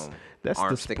like that's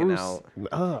arm the sticking spruce.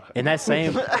 out. And that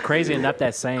same crazy enough,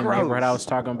 that same neighborhood I was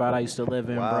talking about, I used to live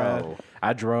in, bro.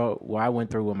 I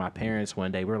went through with my parents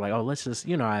one day. We were like, oh, let's just,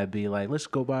 I'd be like, let's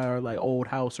go by our like old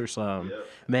house or something. Yep.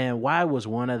 Man, why was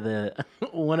one of the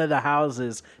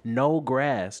houses no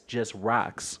grass, just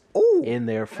rocks in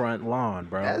their front lawn,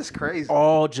 bro? That's crazy.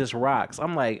 All just rocks.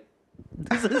 I'm like,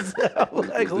 this is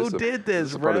like who did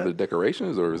this, bro? Part of the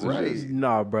decorations, or is it just...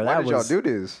 No, bro. Why did y'all do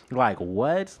this? Like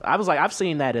what? I was like, I've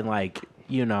seen that in like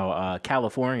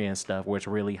California and stuff where it's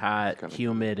really hot,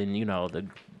 humid, and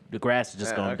the grass is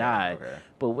just gonna die. Okay.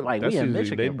 But like we in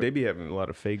Michigan, they be having a lot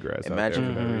of fake grass.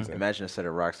 Imagine a set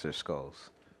of rocks to their skulls.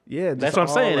 Yeah, that's what I'm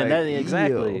saying. Like, and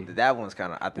exactly. That one's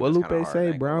kind of. What Lupe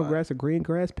say? Brown grass or green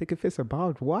grass, picket fence or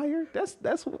barbed wire.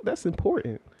 That's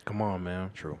important. Come on,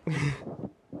 man. True.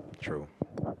 True.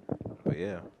 But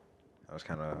yeah, that was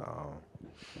kind of.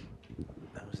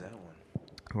 That was that one.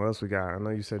 What else we got? I know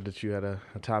you said that you had a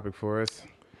topic for us.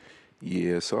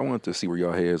 Yeah, so I wanted to see where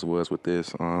y'all heads was with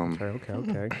this.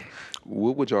 Okay.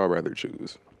 What would y'all rather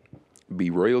choose?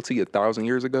 Be royalty 1,000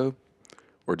 years ago,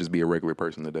 or just be a regular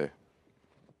person today?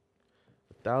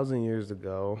 1,000 years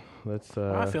ago. Let's.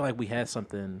 I feel like we had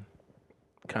something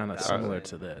kind of similar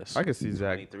to this. I could see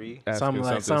Zach asking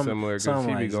something similar because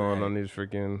he be going on these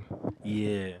freaking.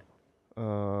 Yeah.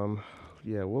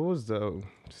 Yeah. What was the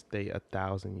state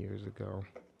 1,000 years ago?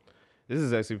 This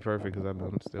is actually perfect because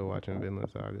I'm still watching Vinland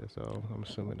Saga, so I'm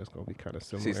assuming it's gonna be kind of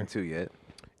similar. Season 2 yet?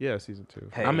 Yeah, season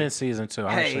 2. Hey. I'm in season 2.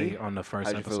 I'm actually on the first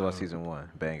episode. How'd you feel about season 1?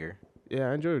 Banger.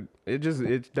 Yeah, I enjoyed it.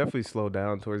 It definitely slowed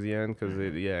down towards the end because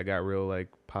it got real like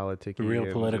politicky,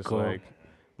 real political. Just, like,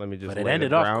 let me just. But it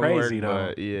ended off crazy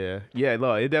though. Yeah.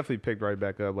 No, it definitely picked right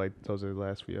back up. Like those are the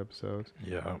last few episodes.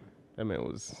 Yeah, that man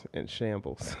was in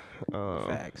shambles.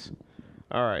 Facts.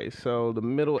 All right, so the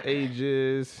Middle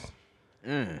Ages.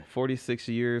 46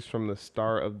 years from the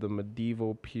start of the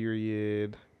medieval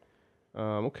period.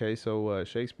 Okay, so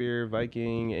Shakespeare,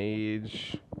 Viking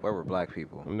age. Where were black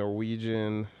people?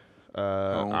 Norwegian.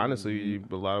 Honestly,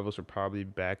 a lot of us are probably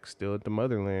back still at the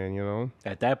motherland,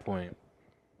 At that point.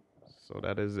 So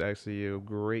that is actually a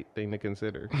great thing to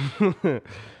consider.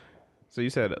 So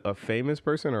you said a famous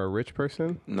person or a rich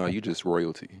person? No, you just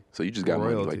royalty. So you just got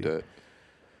money like that.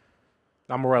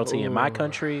 I'm royalty in my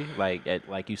country, like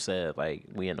you said, like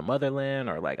we in the motherland,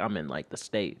 or like I'm in like the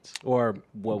States, or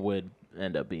what would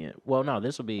end up being. Well, no,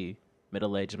 this would be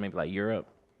Middle Ages, maybe like Europe.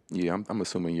 Yeah, I'm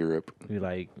assuming Europe. Be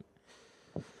like,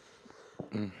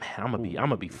 man, I'm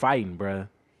gonna be fighting, bro.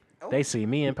 They see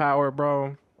me in power,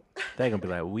 bro. They gonna be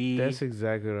like, That's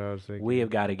exactly what I was thinking. We have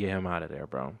got to get him out of there,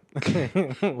 bro,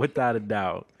 without a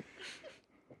doubt.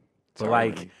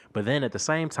 But then at the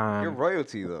same time, you're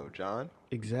royalty though, John.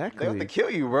 Exactly. They have to kill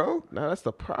you, bro. No, that's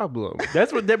the problem.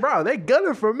 That's what they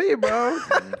gunning for me, bro.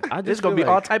 There's gonna be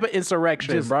all type of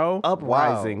insurrection, bro.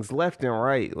 Uprisings left and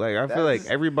right. Like I feel like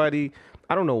everybody.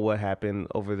 I don't know what happened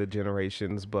over the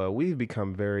generations, but we've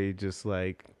become very just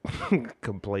like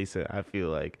complacent. I feel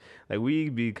like we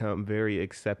become very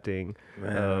accepting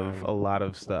of a lot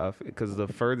of stuff because the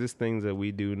furthest things that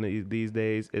we do these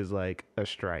days is like a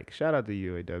strike. Shout out to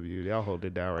UAW, y'all hold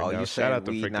it down right now. Shout out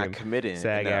to freaking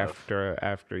SAG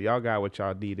after y'all got what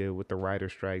y'all needed with the writer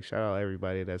strike. Shout out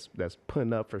everybody that's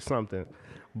putting up for something,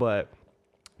 but.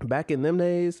 Back in them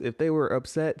days, if they were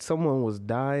upset, someone was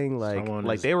dying,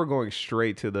 they were going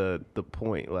straight to the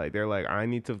point. Like they're like, I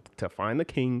need to find the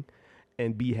king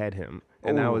and behead him.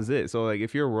 And that was it. So like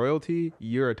if you're royalty,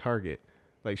 you're a target.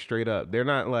 Like straight up. They're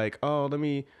not like, oh, let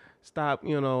me stop,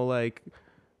 like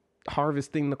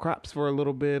harvesting the crops for a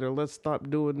little bit, or let's stop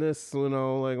doing this,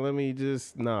 like let me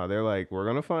just they're like, we're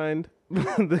gonna find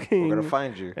the king. We're gonna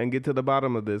find you and get to the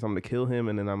bottom of this. I'm gonna kill him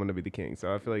and then I'm gonna be the king.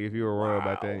 So I feel like if you were royal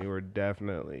back then, you were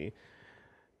definitely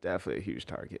a huge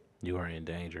target. You are in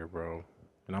danger, bro.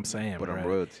 And I'm saying, but I'm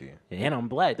royalty and I'm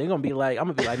black. They're gonna be like, I'm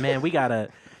gonna be like, man, we gotta,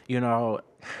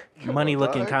 money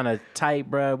looking kind of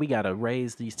tight, bro. We gotta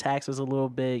raise these taxes a little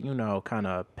bit, kind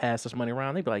of pass this money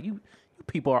around. They be like, you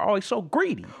people are always so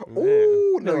greedy.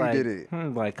 Ooh, no, like, you did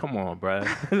it. Like, come on, bro.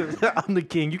 I'm the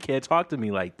king. You can't talk to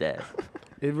me like that.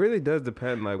 It really does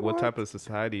depend, like, what type of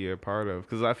society you're a part of.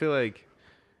 Because I feel like,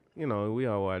 you know, we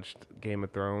all watched Game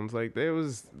of Thrones. Like, there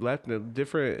was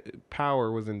different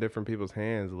power was in different people's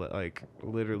hands, like,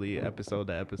 literally episode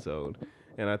to episode.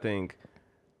 And I think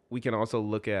we can also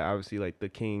look at, obviously, like, the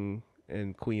king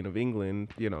and queen of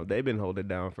England. You know, they've been holding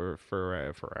down for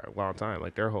a long time,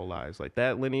 like, their whole lives. Like,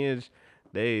 that lineage,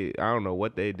 I don't know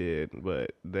what they did,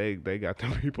 but they got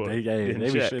them people. They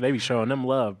be showing them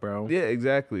love, bro. Yeah,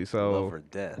 exactly. So love or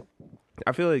death.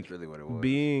 I feel like really what it was.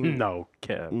 Being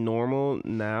Kev. normal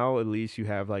now, at least you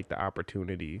have like the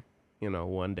opportunity, you know,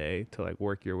 one day to like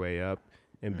work your way up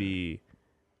and be,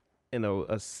 you know,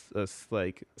 a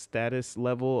like status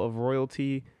level of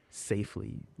royalty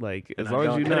safely. like as long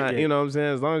as you're not, you know what I'm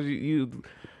saying, as long as you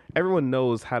everyone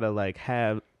knows how to like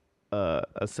have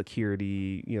a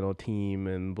security, you know, team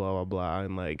and blah blah blah,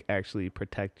 and like actually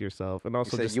protect yourself, and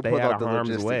also just stay out of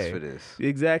harm's way. For this.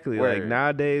 Exactly. Like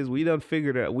nowadays, we done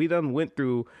figured out. We done went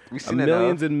through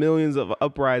millions and millions of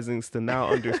uprisings to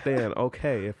now understand.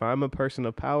 Okay, if I'm a person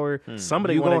of power,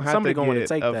 somebody gonna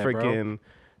take a that, freaking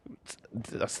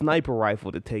a sniper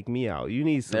rifle to take me out. You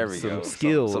need some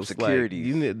skills, some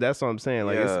securities. Like, that's what I'm saying.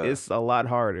 Like it's a lot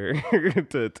harder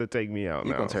to take me out.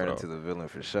 You're gonna turn into the villain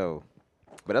for sure.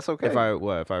 But that's okay.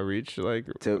 If I reach like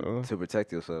to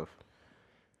protect yourself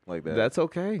like that. That's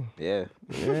okay. Yeah.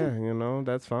 Yeah, you know,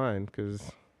 that's fine,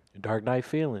 because Dark Knight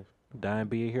feeling. Die and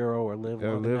be a hero, or live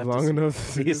long enough to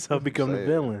see yourself become the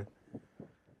villain.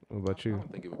 What about you? I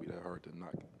don't think it would be that hard to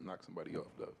knock somebody off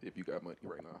though if you got money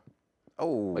right now.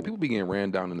 Oh, like people be getting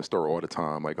ran down in the store all the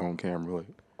time, like on camera, like,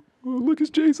 oh, look, it's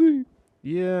JC.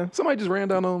 Yeah. Somebody just ran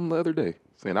down on him the other day,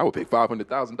 saying I would pay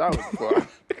 $500,000 before I.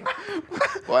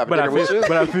 But I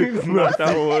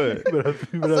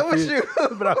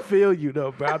feel you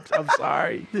though, bro. I'm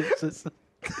sorry.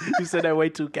 You said that way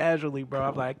too casually, bro.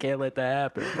 I'm like, I can't let that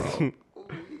happen, bro.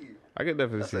 I could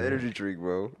definitely that's see an energy drink,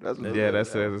 bro. That's a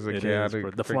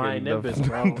chaotic. The flying nimbus,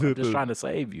 bro. I'm just trying to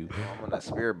save you. I'm on that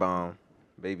spirit bomb,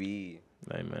 baby.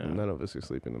 Hey, man. None of us are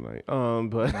sleeping tonight.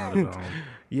 But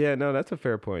yeah, no, that's a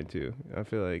fair point too. I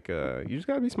feel like you just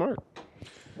gotta be smart.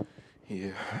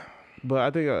 Yeah. But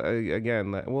I think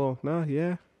again, like, well, no,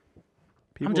 yeah.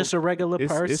 People, I'm just a regular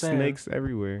person. It's snakes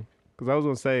everywhere. Because I was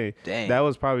gonna say that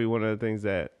was probably one of the things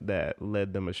that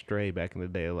led them astray back in the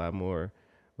day a lot more.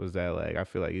 Was that like I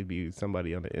feel like it'd be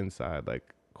somebody on the inside like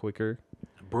quicker.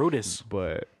 Brutus.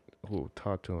 But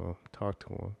talk to him. Talk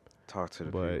to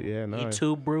the But people. yeah, no. He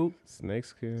too brute.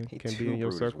 Snakes can be in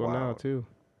your circle now too.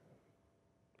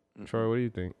 Troy, what do you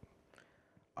think?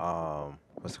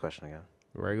 What's the question again?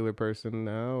 Regular person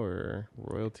now or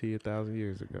royalty 1,000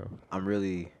 years ago? I'm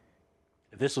really.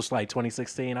 If this was like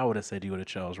 2016, I would have said you would have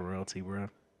chose royalty, bro.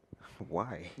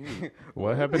 Why?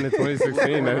 What happened in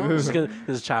 2016?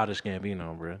 This is Childish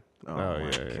Gambino, bro. Oh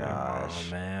my gosh.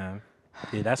 Oh man.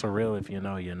 Yeah, that's a real. If you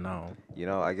know, you know. You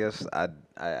know, I guess I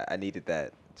needed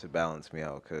that to balance me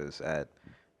out, because at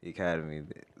the academy,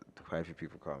 quite a few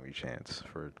people call me Chance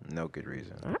for no good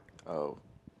reason. Oh.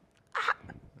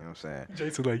 You know what I'm saying?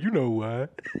 Jason, like, you know why?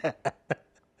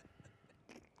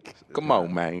 Come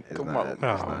on, man. Come on.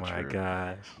 Oh my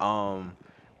gosh.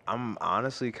 I'm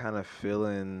honestly kind of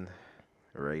feeling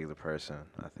a regular person,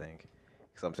 I think.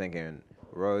 Because I'm thinking,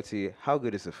 royalty, how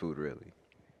good is the food really?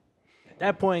 At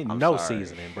that point, no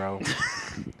seasoning, bro.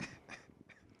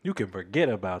 You can forget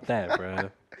about that, bro.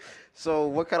 So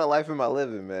what kind of life am I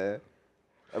living, man?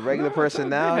 A regular person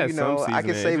now, you know, I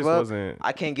can save up.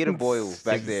 I can't get a boil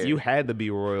back there. You had to be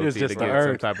royalty to get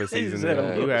some type of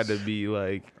seasoning. You had to be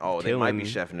like, they might be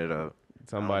chefing it up.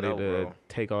 Somebody to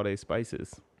take all their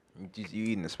spices. You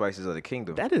eating the spices of the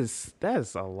kingdom.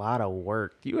 That's a lot of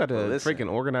work. You got to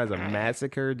freaking organize a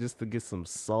massacre just to get some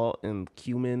salt and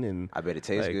cumin, and I bet it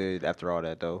tastes good after all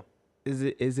that, though. Is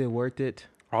it worth it?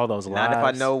 All those lies. Not if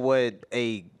I know what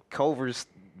a Culver's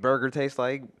burger tastes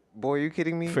like. Boy, are you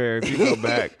kidding me? Fair. If you go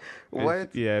back.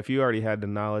 What? If you already had the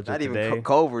knowledge Not of today. Not even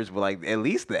Culver's, but like at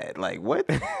least that. Like what?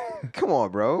 Come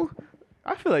on, bro.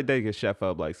 I feel like they could chef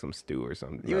up like some stew or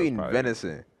something. You eating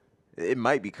venison. It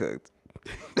might be cooked.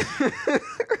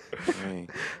 Yeah,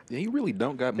 you really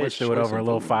don't got much. Do it over a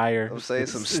little fire. I'm saying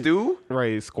some stew.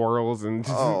 Right, squirrels and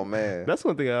just, oh man, that's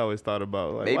one thing I always thought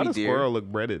about. Like, why does squirrel look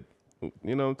breaded?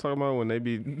 You know what I'm talking about, when they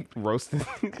be roasting,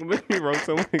 when they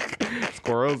roasting like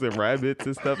squirrels and rabbits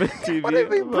and stuff on TV. When they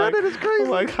be breaded, it's crazy.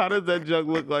 Like, how does that junk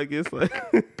look like it's like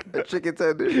a chicken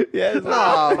tender? Yeah,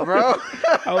 nah, bro.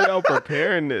 How are y'all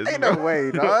preparing this? Ain't no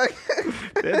way, dog.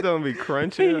 That don't be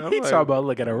crunching. He talking about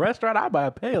look at a restaurant. I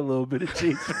might pay a little bit of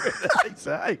cheese for that. He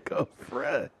said, I go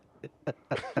front.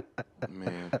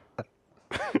 Man.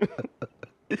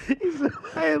 He said,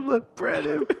 hey, look,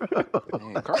 Brennan, bro.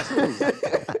 Man,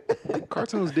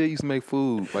 cartoons did used to make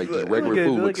food, like just regular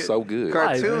food, look so good.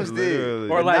 Cartoons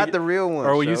did. Or like, not the real ones.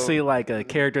 Or when you see like a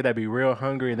character that be real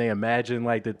hungry and they imagine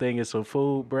like the thing is some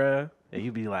food, bruh. And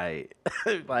you be like,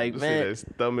 man. That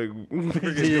stomach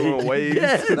doing waves.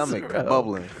 Yes, stomach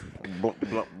bubbling.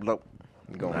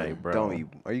 Going, bro. Don't eat.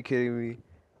 Are you kidding me?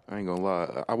 I ain't gonna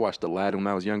lie. I watched Aladdin when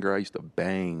I was younger. I used to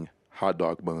bang hot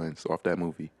dog buns off that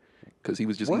movie because he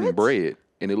was just eating bread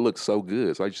and it looked so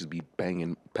good. So I just be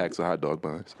banging packs of hot dog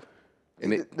buns.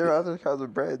 And there are other kinds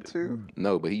of bread too.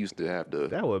 No, but he used to have the.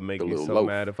 That would make me so loaf.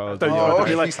 mad if I was.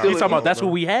 He's talking about that's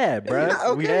what we had, bro.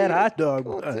 Okay. We had hot dog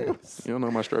buns. You don't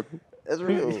know my struggle. That's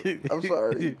real. I'm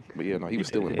sorry. But yeah, no, he was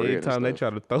stealing bread. Every time they try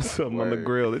to throw something on the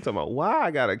grill, they talking about why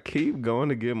I gotta keep going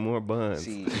to get more buns.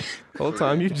 See, whole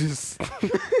time you just.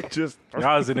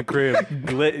 I was in the crib,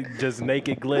 just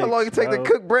naked glitch. How long it take to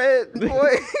cook bread,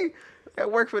 boy? I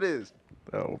work for this.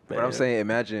 Oh, man. But I'm saying,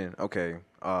 imagine, okay,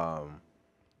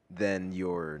 then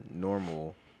your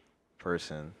normal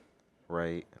person,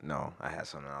 right? No, I had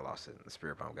something, I lost it. The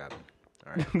spirit bomb got me.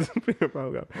 All right, Spirit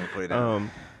bomb got me. Put it down.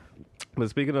 But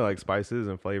speaking of like spices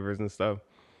and flavors and stuff,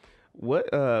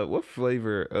 what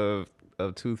flavor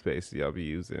of toothpaste do y'all be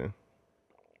using?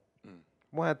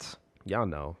 What? Y'all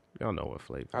know what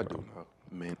flavor. I do know.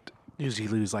 Mint. Usually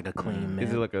lose like a clean mint.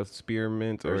 Is it like a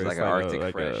spearmint or it's like an Arctic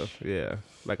Fresh?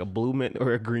 Like a blue mint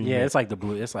or a green mint? Yeah, it's like the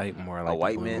blue. It's like more like a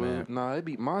white the blue mint. Nah,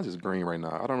 mine's just green right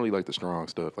now. I don't really like the strong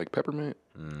stuff. Like peppermint.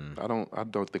 I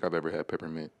don't think I've ever had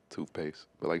peppermint toothpaste.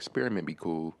 But like spearmint be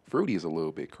cool. Fruity is a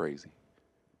little bit crazy.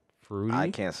 Fruity?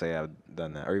 I can't say I've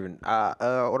done that. Or even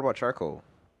what about charcoal?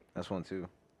 That's one too.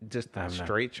 Just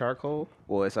straight charcoal?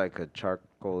 Well, it's like a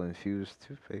charcoal infused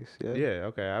toothpaste. Yeah. Yeah.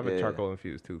 Okay. I have a charcoal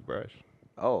infused toothbrush.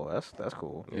 Oh, that's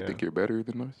cool. You think you're better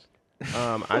than us?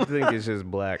 I think it's just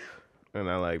black, and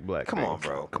I like black. Come on,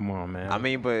 bro. Come on, man. I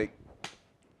mean, but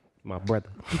my brother,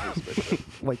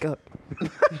 wake up.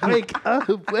 Wake up.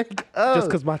 Just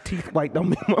because my teeth white don't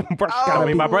mean my brush got. I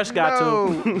mean, my brush got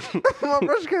to. My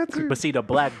brush got to. But see, the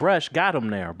black brush got him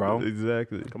there, bro.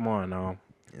 Exactly. Come on, now.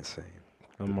 Insane.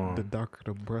 Come on. The darker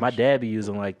the brush. My dad be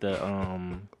using like the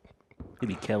he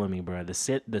be killing me, bro. The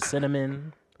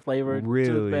cinnamon flavored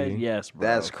toothpaste. Yes, bro.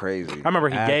 That's crazy. I remember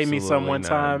he gave me some one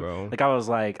time. Bro. Like I was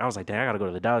like, dang, I gotta go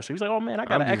to the Dollar Store. He was like, oh man, I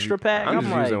got an extra pack. I'm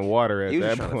just using water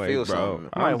at that point, bro.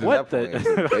 I'm like, what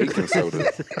the baking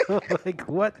soda? like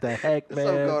what the heck, man?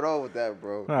 What's going on with that,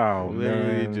 bro? Oh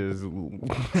literally man, just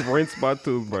rinse my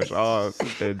toothbrush off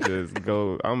and just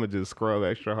go. I'ma just scrub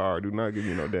extra hard. Do not give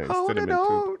me no damn cinnamon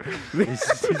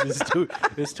toothpaste.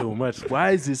 It's too much.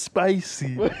 Why is it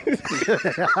spicy?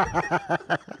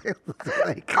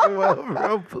 Like, come on,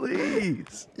 bro,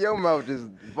 please. Your mouth just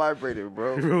vibrated,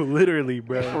 bro. Bro, literally,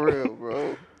 bro. For real,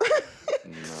 bro.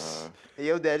 Nah. Hey,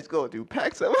 your daddy's going through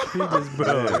packs of them.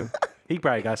 Bro. He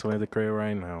probably got some in the crib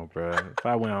right now, bro. If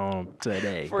I went home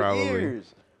today, For probably.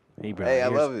 years. Hey, I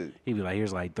love it. He'd be like,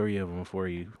 here's like 3 of them for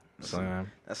you,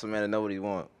 son. That's a man that nobody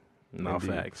want. No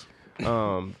facts.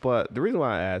 But the reason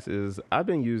why I asked is I've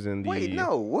been using the. Wait,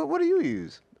 no. What do you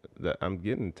use? I'm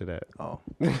getting to that. Oh.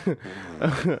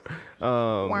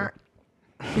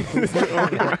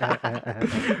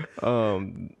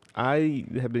 I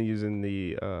have been using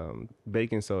the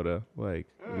baking soda, like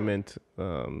mint,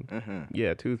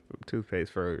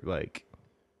 toothpaste for like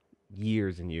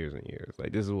years and years and years.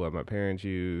 Like this is what my parents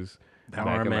use. The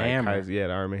Arm & Hammer. The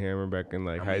Arm & Hammer back in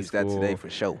like high use school. that today for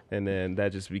sure. And then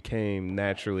that just became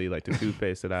naturally like the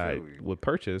toothpaste that I would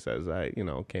purchase as I,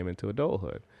 came into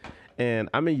adulthood. And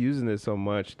I've been using it so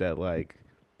much that like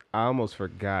I almost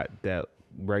forgot that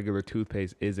regular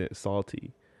toothpaste isn't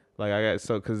salty. Like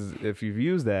because if you've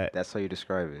used that, that's how you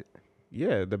describe it.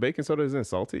 Yeah, the baking soda isn't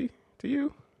salty to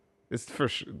you. It's for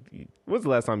sure. When's the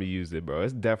last time you used it, bro?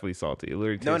 It's definitely salty. It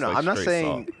literally tastes like I'm not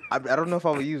saying. I don't know if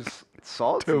I would use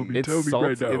salty. It's salty.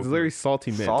 Right now, it's literally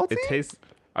salty mint. Salty? It tastes.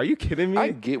 Are you kidding me? I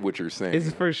get what you're saying.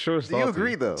 It's for sure salty. Do you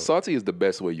agree though? Salty is the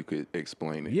best way you could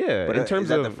explain it. Yeah, but in terms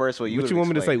of the first way you what you want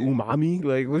me to say, umami?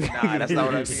 Like, nah, that's not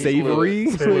what I mean. Savory.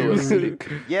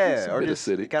 Yeah, or just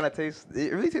acidic. It kind of tastes.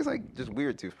 It really tastes like just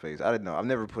weird toothpaste. I don't know. I've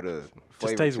never put a flavor.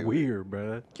 Just tastes to weird,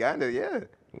 bro. Kinda, yeah.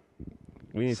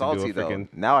 We need salty to do a freaking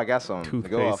now I got some toothpaste to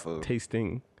go off of.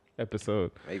 tasting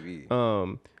episode. Maybe.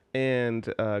 And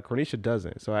Cornisha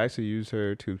doesn't. So I actually used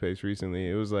her toothpaste recently.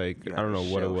 It was like, I don't know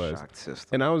what it was.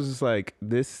 And I was just like,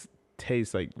 this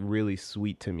tastes like really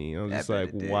sweet to me. I was just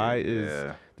like, why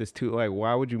is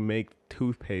why would you make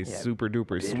toothpaste super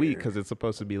duper sweet? Because it's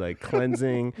supposed to be like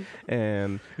cleansing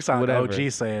and you sound whatever.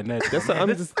 OG saying that. That's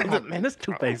man, this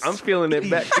toothpaste. I'm feeling it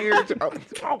back here.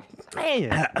 Oh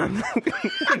man,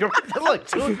 look,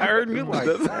 tooth hurting. You like,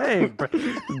 dang, bro.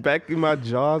 Back in my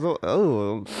jaws.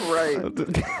 Oh, right.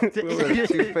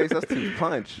 Toothpaste. That's tooth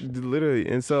punch. Literally.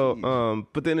 And so,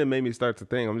 but then it made me start to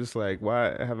think. I'm just like,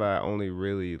 why have I only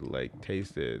really like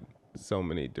tasted so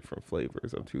many different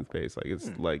flavors of toothpaste? Like it's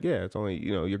like, yeah, it's only,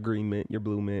 your green mint, your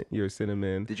blue mint, your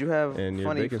cinnamon. Did you have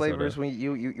funny flavors when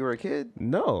you were a kid?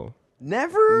 No.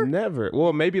 Never.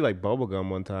 Well, maybe like bubblegum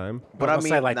one time. But I mean,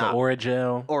 say like the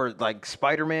Orajel. Or like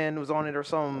Spider-Man was on it or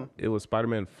something. It was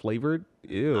Spider-Man flavored?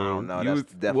 Ew. I don't know. That's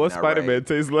definitely what Spider-Man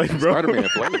tastes like, bro? Spider-Man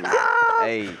flavored.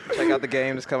 Hey, check out the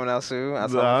game. It's coming out soon. I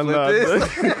saw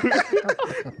this.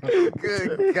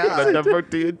 Good God. Let divert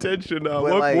the attention now.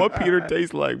 What Peter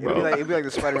tastes like, bro? It'd be like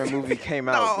the Spider-Man movie came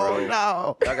out, bro.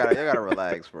 No. Y'all gotta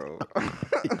relax, bro.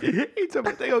 He told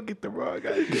me they gonna get the wrong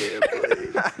idea.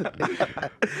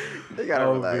 They gotta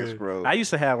relax, bro. I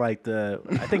used to have like I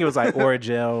think it was like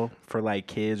Orajel for like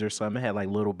kids or something. It had like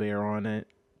Little Bear on it.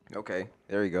 Okay,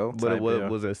 there you go. But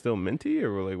was it still minty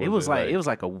or like? It was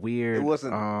like a weird. It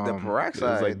wasn't the peroxide.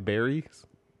 It was like berries.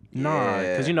 Nah,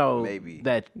 because maybe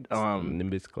that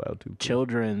Nimbus Cloud too.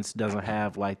 Children's doesn't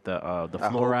have like the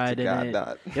fluoride in it.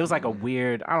 Not. It was like a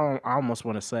weird. I almost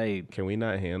want to say. Can we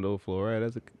not handle fluoride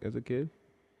as a kid?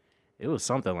 It was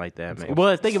something like that, man. Well,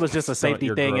 I think it was just a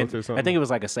safety thing. I think it was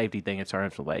like a safety thing in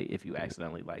terms of like if you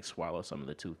accidentally like swallow some of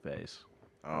the toothpaste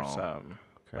or something.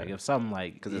 Okay. Like if something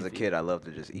like because as a kid I love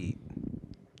to just eat,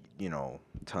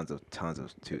 tons of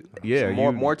tooth. Yeah,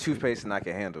 more toothpaste than I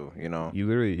can handle. You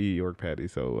literally eat York patty,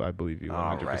 so I believe you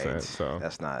 100%. Right. So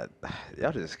that's not.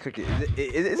 Y'all just cook it.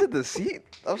 Is it the seat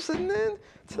I'm sitting in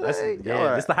today?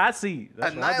 It's the hot seat.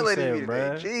 That's annihilated me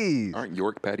today. Jeez. Aren't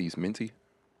York patties minty?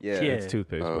 Yeah, it's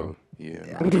toothpaste, bro.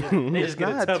 Yeah. They just get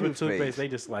a tub of toothpaste. They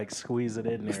just like squeeze it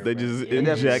in there. They just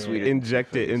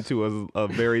inject it into a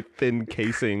very thin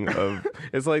casing of.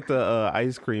 It's like the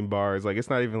ice cream bars. Like it's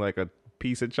not even like a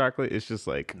piece of chocolate. It's just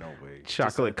like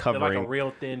chocolate covering. Like a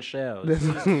real thin shell.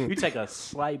 You take a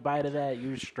slight bite of that,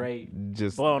 you're straight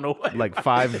just blown away. Like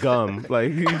 5 gum.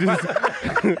 Like you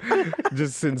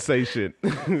just sensation.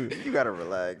 You gotta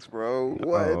relax, bro.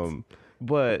 What?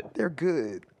 But they're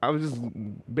good. I was just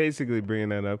basically bringing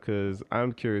that up because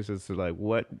I'm curious as to like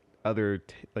what other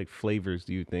like flavors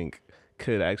do you think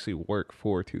could actually work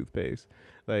for toothpaste?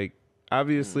 Like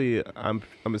obviously, I'm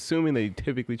assuming they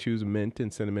typically choose mint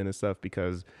and cinnamon and stuff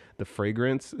because the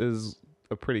fragrance is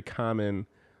a pretty common,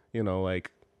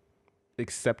 like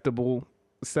acceptable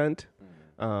scent.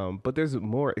 But there's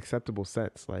more acceptable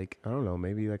scents. Like I don't know,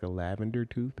 maybe like a lavender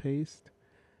toothpaste.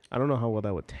 I don't know how well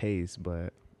that would taste,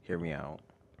 but. Hear me out.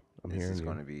 This is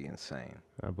going to be insane.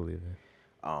 I believe it.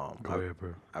 Go ahead,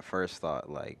 bro. I first thought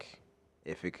like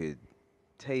if it could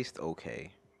taste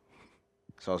okay.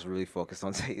 So I was really focused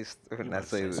on taste when I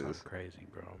say this. Crazy,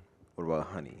 bro. What about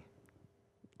honey?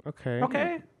 Okay.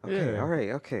 Yeah. All right.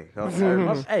 Okay.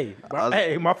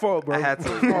 Hey, my fault, bro. I had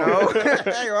to.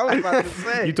 I was about to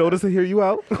say. You told us to hear you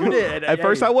out. You did. At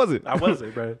first, I wasn't.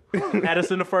 bro. Had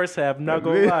us in the first half. Not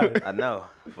gonna lie. I know,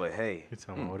 but hey. You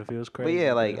tell me what if it was crazy. But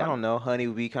yeah, like I don't know, honey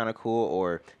would be kind of cool.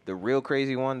 Or the real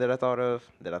crazy one that I thought of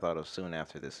soon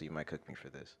after this. So you might cook me for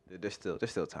this. There's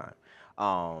still time.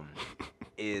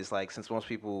 Is like since most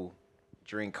people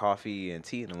drink coffee and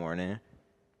tea in the morning,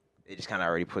 it just kind of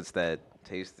already puts that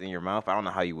taste in your mouth. I don't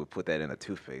know how you would put that in a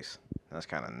toothpaste. That's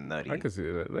kind of nutty. I could see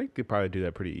that. They could probably do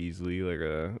that pretty easily, like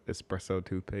a espresso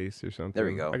toothpaste or something.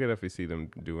 There we go. I could definitely see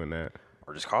them doing that.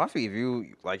 Or just coffee if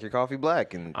you like your coffee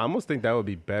black. And I almost think that would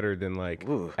be better than like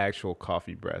actual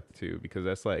coffee breath too, because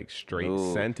that's like straight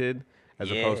scented as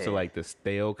opposed to like the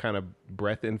stale kind of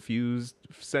breath infused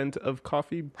scent of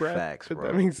coffee breath. Facts, if bro.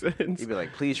 That makes sense. You'd be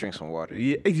like, please drink some water.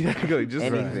 Yeah, exactly. Just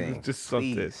anything. Just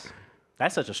something. Please.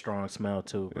 That's such a strong smell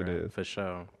too, bro. It is. For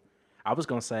sure. I was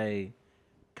gonna say,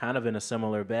 kind of in a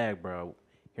similar bag, bro.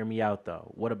 Hear me out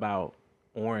though. What about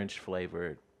orange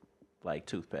flavored, like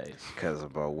toothpaste? Because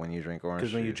about when you drink orange juice.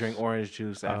 Because when you drink orange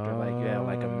juice after, like you have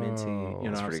like a minty, you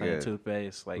know what I'm saying, good.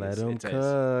 Toothpaste. Like Let them it tastes,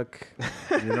 cook.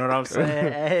 You know what I'm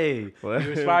saying? Hey, you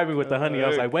inspired me with the honey. I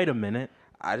was like, wait a minute.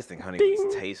 I just think honey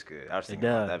tastes good. I was thinking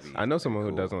that'd be. I know someone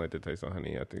who doesn't like the taste of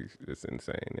honey. I think it's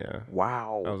insane. Yeah.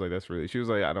 Wow. I was like, that's really. She was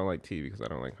like, I don't like tea because I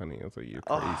don't like honey. I was like, you're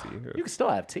crazy. You can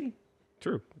still have tea.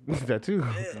 True. That too. You know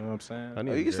what I'm saying?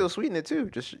 Oh, you can still sweeten it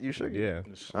too. Just use sugar. Yeah.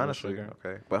 Honestly. Sugar.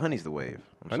 Okay. But honey's the wave.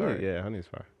 Honey's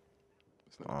fine.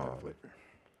 It's not a bad flavor.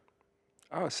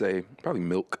 I would say probably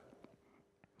milk.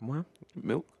 What?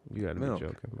 Milk. You gotta be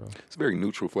joking, bro. It's very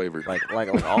neutral flavor. Like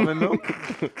almond milk.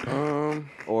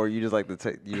 Or you just like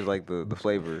the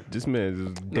flavor. This man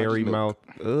is dairy mouth.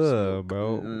 Ugh,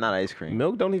 bro. Not ice cream.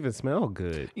 Milk don't even smell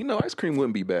good. You know, ice cream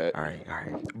wouldn't be bad. All right.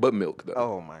 But milk though.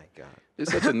 Oh my god.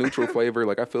 It's such a neutral flavor.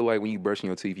 Like I feel like when you brushing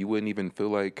your teeth, you wouldn't even feel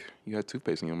like you had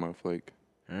toothpaste in your mouth. Like.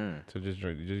 So just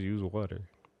use water.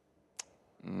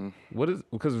 What is,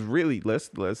 because really, let's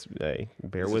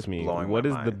bear with me. What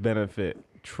is the benefit?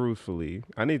 Truthfully,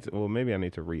 maybe I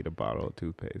need to read a bottle of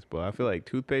toothpaste, but I feel like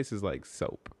toothpaste is like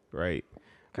soap, right?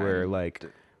 Where like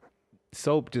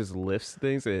soap just lifts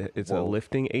things. It's a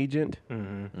lifting agent.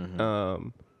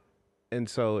 And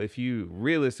so if you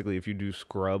do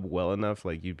scrub well enough,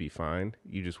 like you'd be fine.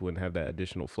 You just wouldn't have that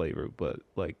additional flavor. But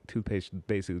like toothpaste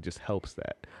basically just helps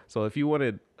that. So if you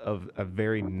wanted a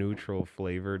very neutral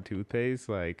flavored toothpaste,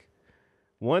 like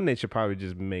they should probably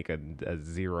just make a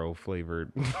zero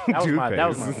flavored toothpaste. That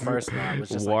was my first one. It was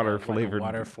just water flavored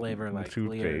like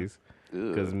toothpaste.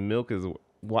 Because milk is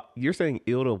you're saying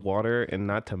ill to water and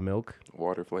not to milk.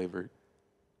 Water flavored.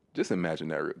 Just imagine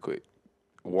that real quick.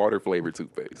 Water flavored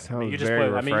toothpaste. You just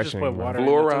put water in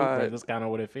the toothpaste. That's kind of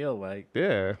what it feels like.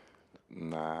 Yeah.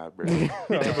 Nah, bro. Okay.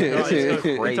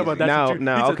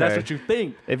 That's what you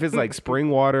think. If it's like spring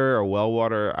water or well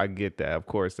water, I get that. Of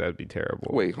course, that'd be terrible.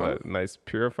 Wait, but nice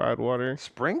purified water.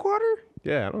 Spring water?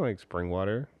 Yeah, I don't like spring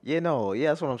water. Yeah,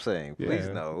 that's what I'm saying. Please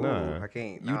no. Nah. I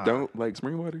can't. You don't like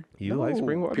spring water? You like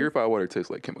spring water? Purified water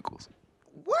tastes like chemicals.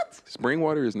 What? Spring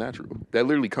water is natural. That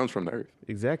literally comes from the earth.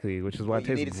 Exactly, which is why it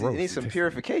tastes gross. It needs some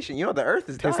purification. You know, the earth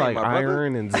is dying, tastes like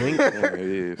iron and zinc. Yeah, it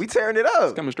is. We tearing it up.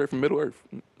 It's coming straight from Middle Earth.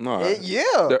 No, yeah.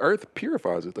 The earth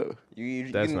purifies it though.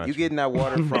 You getting that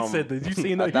water from? You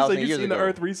seen the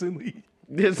earth recently?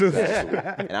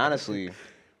 And honestly,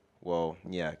 well,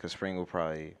 yeah, because spring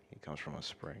it comes from a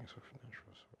spring, so from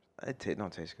natural source. It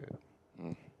don't taste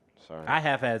good. Sorry. I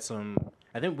have had some.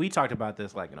 I think we talked about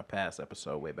this like in a past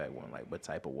episode way back when, like what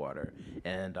type of water,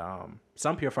 and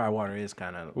some purified water is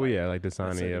kind of. Well, yeah, like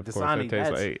Dasani, of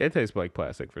course. It tastes like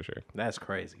plastic for sure. That's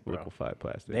crazy, bro. Liquefied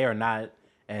plastic. They are not.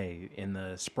 In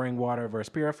the spring water versus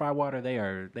purified water, they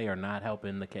are not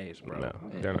helping the case, bro. No,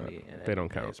 they're not. They don't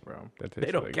count, bro.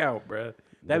 They don't count, bro.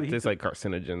 It's like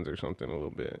carcinogens or something a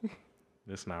little bit.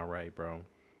 That's not right, bro.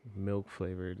 Milk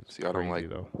flavored. See, I don't like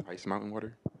Ice Mountain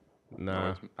water.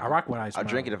 Nah, I rock with Ice Mountain. I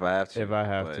drink it if I have to. If I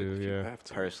have to, yeah.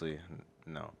 Personally,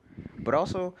 no. But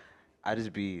also, I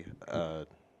just be a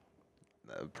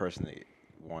person that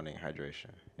wanting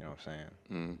hydration. You know what I'm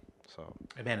saying? So,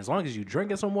 man, as long as you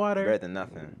drinking some water, better than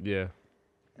nothing. Yeah.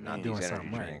 And not doing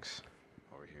something drinks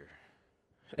over here.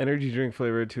 Energy drink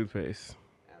flavored toothpaste.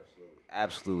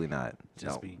 Absolutely not.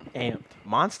 Just be amped.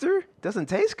 Monster doesn't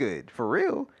taste good for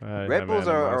real. Red Bulls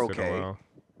are okay.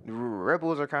 Red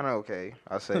Bulls are kind of okay,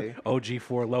 I'll say.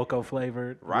 OG4 Loco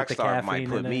flavored. Rockstar might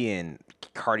put me in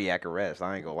cardiac arrest.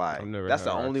 I ain't gonna lie. That's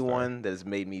the only one that has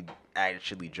made me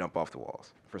actually jump off the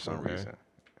walls for some reason.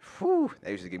 Whew,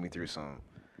 they used to get me through some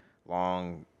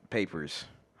long papers.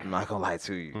 I'm not gonna lie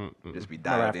to you. Just be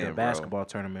dialed in, after a basketball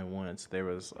tournament once, there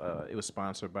was it was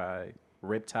sponsored by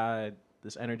Riptide,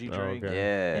 this energy drink.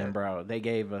 Yeah. And bro, they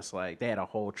gave us they had a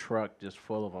whole truck just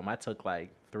full of them. I took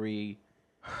 3-4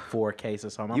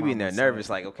 cases home. You be in there nervous,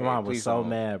 okay. My mom was so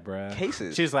mad, bro.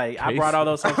 Cases. She's like, I brought all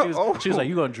those home. She was like,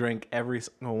 you gonna drink every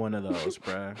single one of those,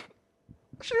 bro.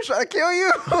 She was trying to kill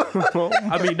you.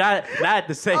 I mean, not at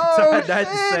the same time. Not at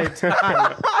the same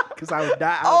time. Because I would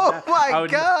not.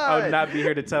 I would not be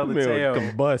here to tell the tale.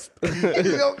 Combust.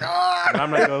 I'm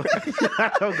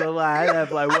not gonna lie. I'd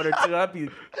have 1 or 2. I'd be.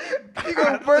 You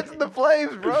gonna burst in the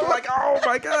flames, bro? Oh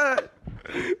my god.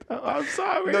 I'm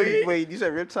sorry. No, you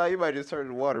said Riptide. You might just turn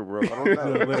to water, bro. I don't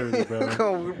know. Literally,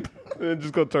 bro.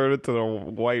 Just gonna turn it to the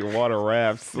white water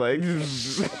rafts,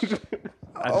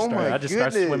 I just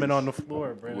start swimming on the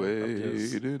floor, bro.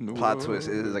 Plot twist: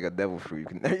 it is like a devil fruit.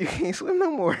 You can't swim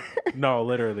no more. No,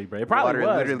 literally, bro. It probably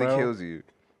water literally kills you.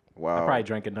 Wow. I probably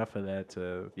drank enough of that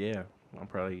to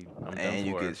and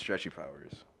you get stretchy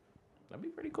powers. That'd be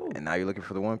pretty cool. And now you're looking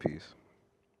for the One Piece.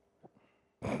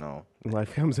 No.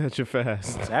 Life comes at you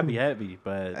fast. That'd be heavy,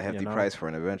 but a hefty price for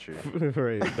an adventure.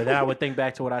 Right. But then I would think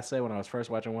back to what I said when I was first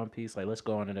watching One Piece. Let's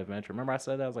go on an adventure. Remember I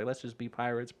said that? I was like, let's just be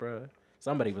pirates, bro.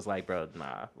 Somebody was like, bro,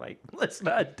 nah, let's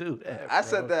not do that. I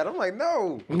said that. I'm like,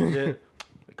 no. Yeah.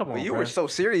 Come on, you were so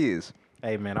serious.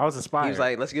 Hey, man, I was inspired. He was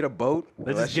like, let's get a boat.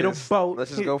 Let's just get a boat. Let's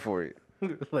just go for it.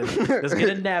 Let's get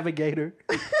a navigator.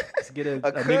 Let's get a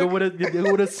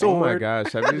nigga with a sword. Oh my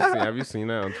gosh, have you seen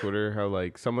that on Twitter? How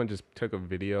someone just took a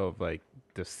video of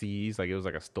the seas, it was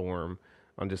a storm,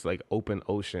 on just like open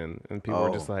ocean, and people were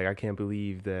just like, I can't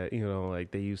believe that, you know,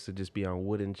 like they used to just be on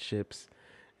wooden ships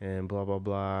and blah blah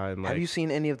blah. And have you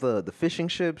seen any of the fishing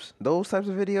ships? Those types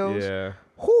of videos? Yeah.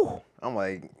 Whew. I'm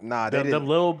like, nah, they didn't. The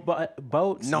little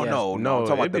boats? No, I'm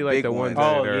talking about the like big ones.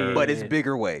 But it's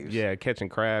bigger waves. Yeah, catching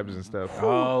crabs and stuff.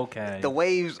 Oh, okay. The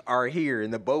waves are here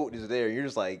and the boat is there. You're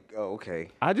just like, oh, okay.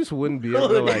 I just wouldn't be able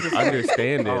to like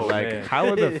understand it. Like, man. how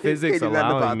are the physics Can't do nothing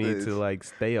allowing about me this. to like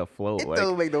stay afloat? It Like,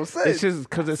 doesn't make no sense. it's just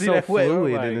because it's See so that way,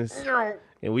 fluid like,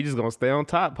 and we just gonna stay on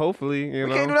top. Hopefully, you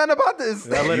know. We can't do nothing about this. I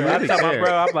literally, really I tell my can't.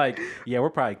 bro, I'm like, yeah, we're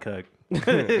probably cooked.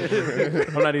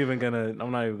 I'm not even gonna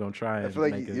try and I feel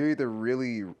like make you're either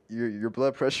really your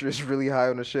blood pressure is really high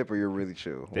on the ship or you're really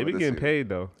chill. They be getting paid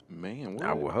though. Man, what?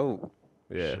 I would hope.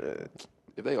 Yeah. Shit.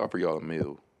 If they offer y'all a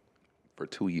meal for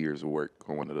 2 years of work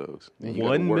on one of those, then you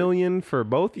 1 gotta work. million for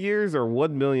both years or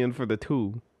 1 million for the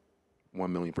 2?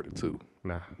 1 million for the 2.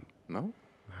 Nah. No?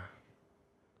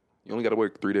 You only got to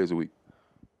work 3 days a week.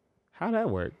 How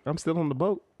that work? I'm still on the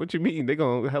boat. What you mean? They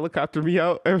gonna helicopter me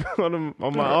out on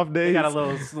my off days? They got a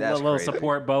little crazy.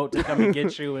 support boat to come and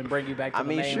get you and bring you back to the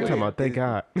main. sure. Talking about thank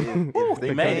God. If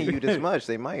they man. paying you this much,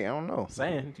 they might. I don't know.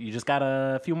 Saying you just got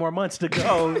a few more months to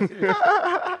go.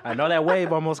 I know that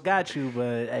wave almost got you,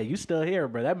 but hey, you still here,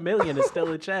 bro. That million is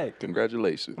still in check.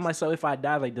 Congratulations. I'm like, so if I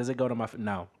die, like, does it go to my?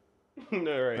 No, No,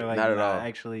 right. They're like, Not at nah, all.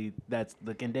 Actually, that's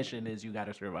the condition is you got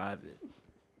to survive it.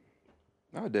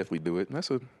 I'll definitely do it. That's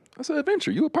an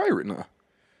adventure. You a pirate now.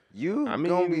 You I mean,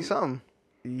 gonna be something.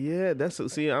 Yeah,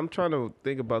 see, I'm trying to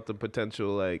think about the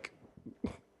potential like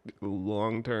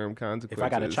long-term consequences. If I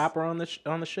got a chopper on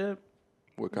the ship,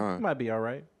 What it kind? might be all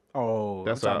right. Oh,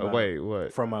 That's I'm talking about wait,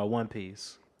 what? from One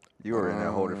Piece. You were in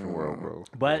a whole different world, bro.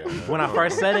 But when I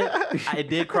first said it, it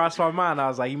did cross my mind. I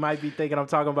was like, you might be thinking I'm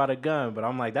talking about a gun, but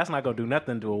I'm like, that's not gonna do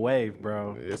nothing to a wave,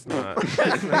 bro. It's not.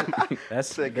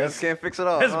 That's Guns can't fix it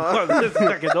all. that's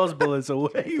knocking those bullets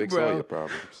away, Fix all your bro.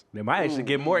 problems. They might actually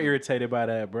get more irritated by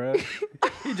that, bro.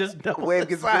 You just don't. Wave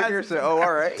gets bigger, so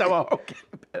all right. So, okay,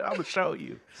 I'm gonna show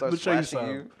you. Start I'm gonna show you splashing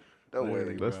something. you. Don't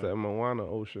worry. That's that Moana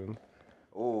ocean.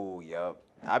 Oh, yep.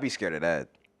 I'd be scared of that.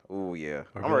 Oh, yeah.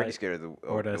 Or I'm already like- scared of the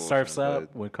Or the ocean, surfs up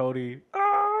but- when Cody.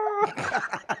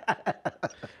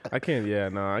 I can't. Yeah,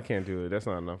 no, I can't do it. That's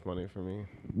not enough money for me.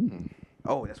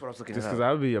 Oh, that's what I was looking Just at. because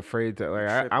I would be afraid to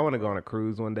like. I want to go on a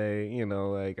cruise one day. You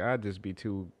know, like I'd just be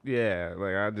too. Yeah,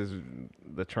 like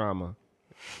the trauma.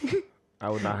 I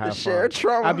would not have shared fun.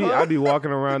 trauma. I'd be walking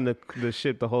around the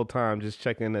ship the whole time, just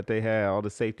checking that they had all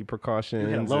the safety precautions. You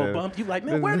hit a low and- bump. You like,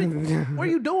 man, where are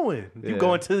you doing? You Yeah.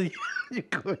 going to? You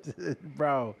going to,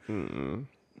 bro?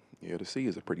 Yeah, the sea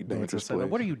is a pretty Going to dangerous say, like,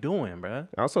 place. what are you doing, bro?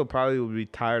 I also probably would be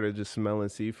tired of just smelling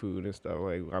seafood and stuff.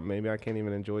 Like maybe I can't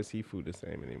even enjoy seafood the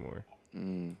same anymore.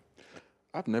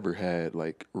 I've never had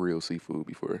like real seafood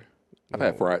before. I've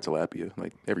had fried tilapia,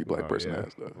 like every black person yeah.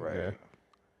 has though. Right. Yeah.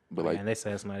 But like And they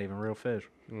say it's not even real fish.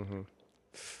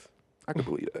 I could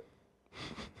believe that.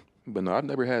 But no, I've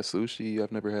never had sushi.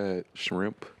 I've never had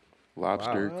shrimp,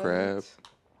 lobster, crab.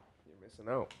 You're missing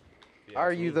out.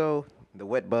 Are you, though? The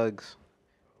wet bugs.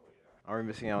 Are we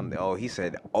missing out on the... Oh, he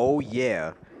said, oh,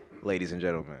 yeah, ladies and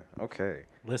gentlemen. Okay.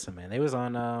 Listen, man, they was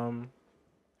on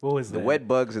what was The that? wet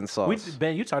bugs and sauce.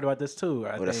 Ben, you talked about this too.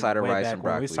 I With a think, side of way rice back and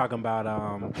when we was broccoli. talking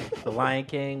about the Lion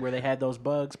King where they had those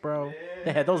bugs, bro.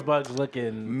 They had those bugs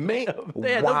looking. Man,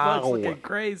 They had those bugs wow. looking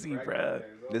crazy, bro.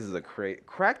 This is a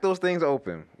crack those things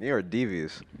open. You're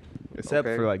devious. Except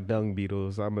Okay. for like dung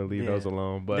beetles, I'm gonna leave Yeah. those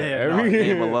alone. But Yeah, no, every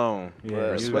Leave 'em alone. Yeah, But you-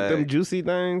 but respect. them juicy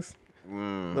things,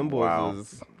 them boys wow.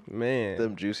 is man.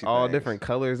 Them juicy all things. different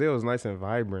colors. It was nice and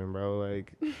vibrant, bro.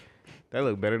 Like that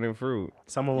looked better than fruit.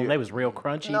 Some of them they was real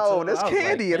crunchy. No, too. that's I was like,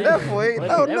 candy at damn, that point. they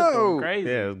No, was going no. crazy.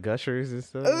 Yeah, gushers and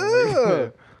stuff.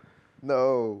 Ugh.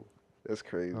 No, that's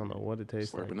crazy. I don't know what it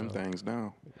tastes like. Slurping them though. things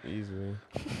down. Easily.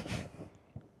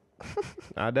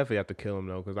 I definitely have to kill them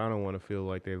though, because I don't want to feel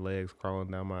like their legs crawling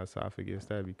down my esophagus.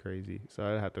 That'd be crazy. So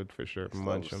I'd have to for sure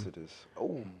munch Close them. to this.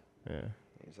 Oh, Yeah, you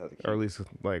just have to keep or at least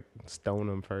like stone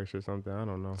them first or something. I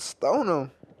don't know, stone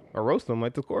them. or roast them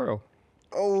like the squirrel.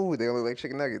 Oh, they only like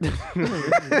chicken nuggets.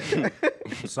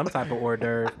 Some type of hors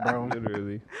d'oeuvre, bro.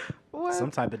 Literally. What?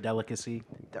 Some type of delicacy.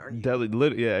 Darn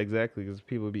you. Yeah, exactly. Because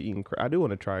people be eating. I do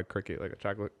want to try cricket, like a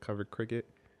chocolate covered cricket.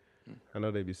 I know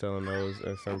they be selling those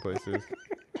at some places.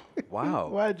 Wow.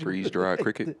 Why'd Freeze dried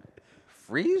cricket.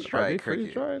 Freeze Are they dried freeze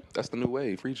cricket. dried? That's the new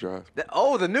wave. Freeze dried.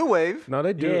 Oh, the new wave. No,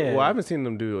 they do. Yeah. Well, I haven't seen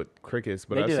them do crickets,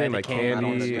 but They I've do seen that like to candy.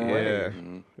 candy. I don't Yeah,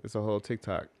 know. it's a whole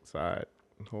TikTok side,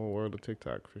 whole world of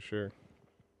TikTok for sure.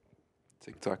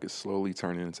 TikTok is slowly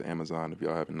turning into Amazon. If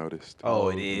y'all haven't noticed. Oh,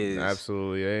 it is.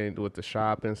 Absolutely. They ain't with the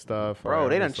shop and stuff. Bro,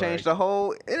 they done It's changed like, the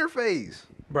whole interface.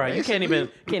 Bro, you can't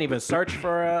even search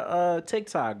for a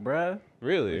TikTok, bro.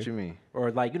 Really? What you mean?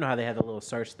 Or like, you know how they have the little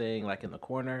search thing like in the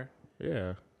corner?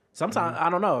 Yeah. Sometimes I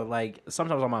don't know. Like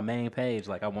sometimes on my main page,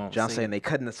 like I won't. John saying they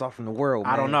cutting us off from the world.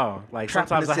 Man. I don't know. Like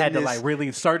sometimes I had to like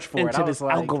really search for it. I was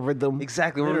like, algorithm.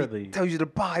 Exactly. Literally tells you to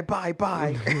buy.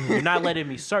 You're not letting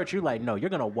me search. You're like, no, you're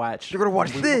gonna watch. You're gonna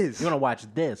watch this. You're gonna watch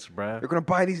this, bro. You're gonna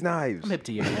buy these knives. I'm hip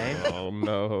to your game. Oh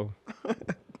no.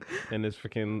 And this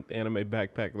freaking anime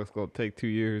backpack that's gonna take 2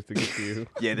 years to get to you.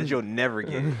 Yeah, that you'll never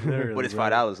get. But it's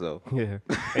 $5 though. Yeah.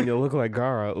 And you'll look like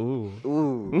Gara. Ooh.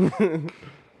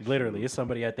 Literally, it's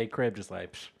somebody at their crib just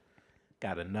like,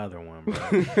 got another one,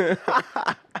 bro.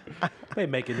 They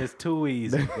making this too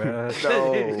easy, bro.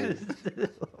 No.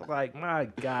 Like, my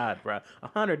God, bro.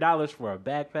 $100 for a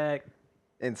backpack?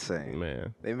 Insane.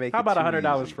 Man. They make. How about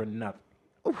 $100 easy. for nothing?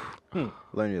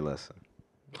 Learn your lesson.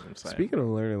 Speaking of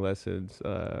learning lessons,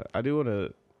 I do want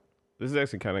to. This is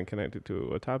actually kind of connected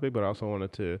to a topic, but I also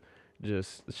wanted to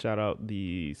just shout out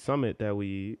the summit that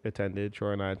we attended.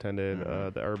 Troy and I attended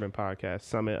the Urban Podcast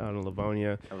Summit out in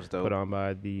Livonia. That was dope. Put on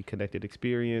by the Connected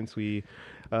Experience. We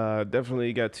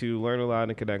definitely got to learn a lot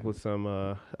and connect with some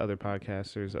other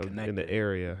podcasters in the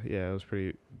area. Yeah, it was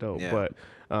pretty dope. Yeah. But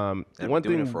one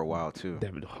thing for a while too.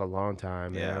 A long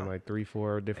time, man. Yeah. Like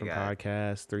 3-4 different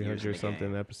podcasts, 300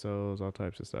 something game. episodes, all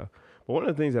types of stuff. But one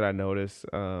of the things that I noticed,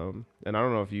 and I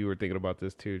don't know if you were thinking about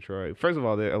this too, Troy. First of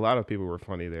all, a lot of people were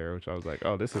funny there, which I was like,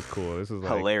 oh, this is cool. This is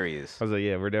like, hilarious. I was like,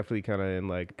 yeah, we're definitely kind of in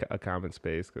like a common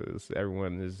space because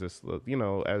everyone is just, you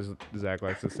know, as Zach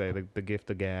likes to say, the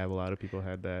gift of gab. A lot of people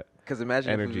had that. Because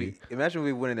imagine energy. If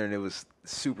we went in there and it was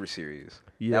super serious.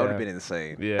 Yeah. That would have been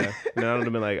insane. Yeah. And I would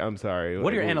have been like, I'm sorry.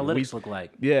 What do like, your analytics look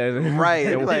like? Yeah.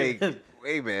 Right. Like,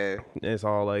 hey, man. It's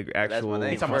all like actual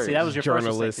name. See, that was your first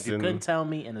mistake. If you couldn't tell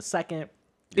me in a second,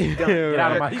 get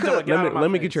out of my Let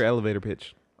me get your elevator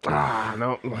pitch.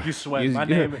 No. You sweating. My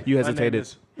name hesitated.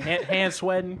 Hand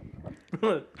sweating.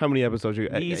 How many episodes you?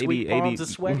 Knees weak, palms are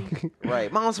sweaty.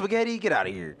 Right. Mom spaghetti, get out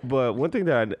of here. But one thing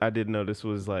that I did notice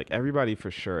was like everybody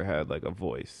for sure had like a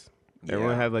voice. Yeah.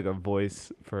 Everyone had like a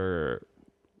voice for.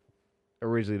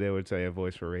 Originally, they would say a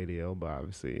voice for radio, but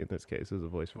obviously in this case, it was a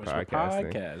voice for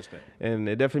podcasting. And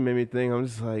it definitely made me think. I'm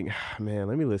just like, man,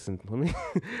 let me listen. Let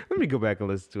me go back and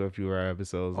listen to a few of our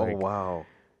episodes. Oh like, wow.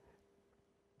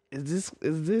 Is this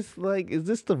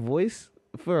the voice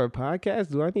for a podcast?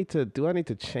 Do I need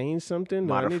to change something?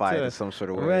 Modify it in some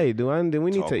sort of way. Right. Do we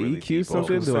need to really EQ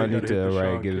something? Do I need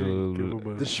to get a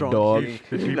little dog?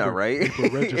 You're not right.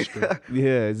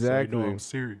 Yeah, exactly. So I'm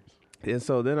serious. And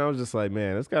so then I was just like,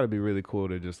 man, it's got to be really cool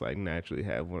to just like naturally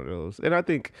have one of those. And I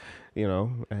think, hey,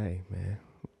 man,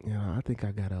 I think I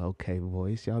got an okay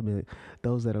voice.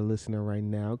 Those that are listening right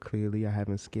now, clearly I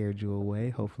haven't scared you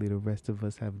away. Hopefully the rest of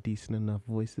us have decent enough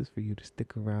voices for you to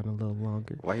stick around a little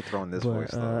longer. Why are you throwing this voice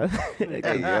though?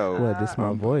 Hey, yo. Well, this is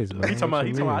my voice, man. He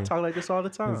talking about I talk like this all the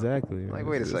time. Exactly. Like,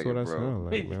 wait a second, that's what bro. I sound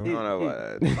like, man. I don't know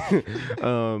about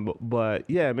that. But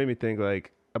yeah, it made me think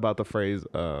like about the phrase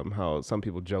how some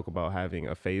people joke about having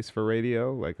a face for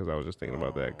radio, like because I was just thinking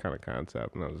about that kind of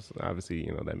concept, and I was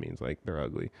obviously that means like they're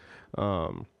ugly,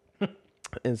 and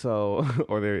so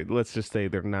or let's just say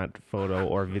they're not photo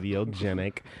or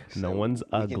videogenic. No one's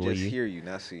ugly. We can just hear you,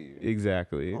 not see you.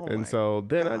 Exactly. And so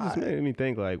then I just made me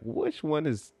think like, which one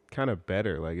is kind of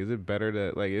better? Like, is it better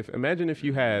to like imagine if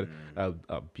you had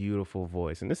a beautiful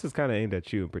voice, and this is kind of aimed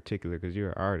at you in particular because you're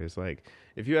an artist. Like,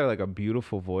 if you had like a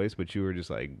beautiful voice, but you were just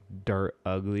like dirt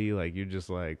ugly, like you just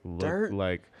like look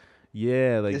like.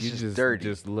 Yeah, like it's you dirty.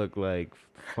 just look like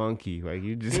funky, like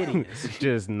you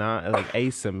just not like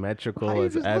asymmetrical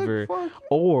as ever,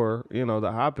 or the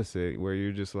opposite where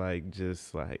you're just like a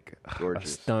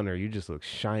stunner. You just look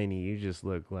shiny. You just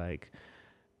look like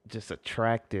just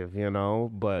attractive,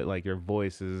 but like your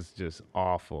voice is just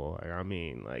awful. Like, I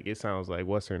mean, like it sounds like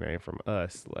what's her name from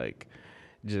Us, like.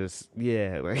 Just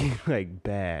like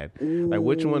bad. Ooh. Like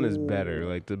which one is better?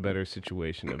 Like the better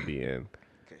situation to be in.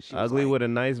 Ugly with a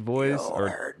nice voice,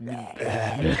 or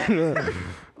literally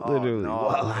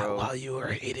while you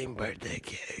were eating birthday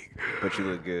cake, but you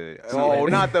look good. Oh,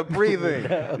 not the breathing.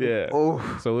 Yeah. Oh.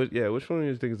 So which one do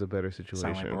you think is a better situation?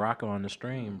 Sound like Morocco on the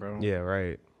stream, bro. Yeah,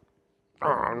 right.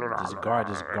 Just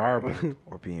garbage.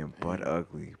 Or being butt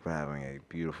ugly but having a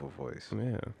beautiful voice.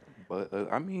 Yeah. But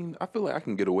I mean, I feel like I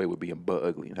can get away with being butt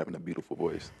ugly and having a beautiful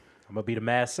voice. I'm gonna be the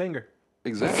Masked Singer.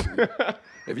 Exactly.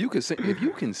 If you can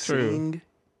sing,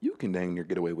 you can dang near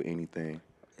get away with anything.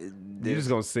 You just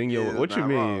gonna sing your? What you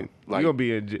mean? Like, you gonna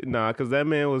be in? Nah, because that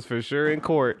man was for sure in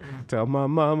court. Tell my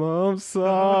mama I'm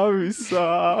sorry.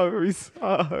 Still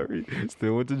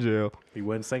went to jail. He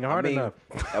wasn't singing hard enough.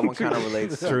 That one kind of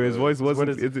relates. True, his voice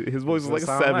wasn't. His voice was like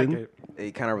a 7. Like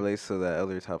it kind of relates to that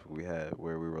other topic we had,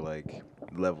 where we were like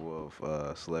level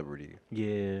of celebrity.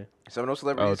 Yeah. Some of those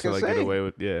celebrities can like sing. Get away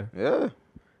with Yeah.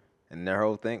 And their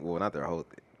whole thing. Well, not their whole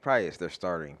thing. Probably it's their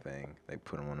starting thing. They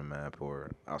put them on the map,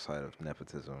 or outside of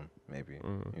nepotism, maybe.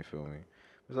 Mm-hmm. You feel me?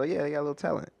 It's like, yeah, they got a little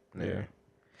talent. Yeah.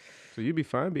 So you'd be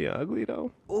fine being ugly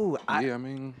though. Ooh, I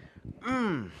mean,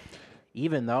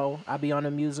 even though I be on the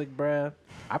music, bruh,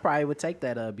 I probably would take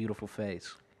that beautiful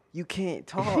face. You can't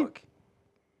talk.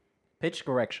 Pitch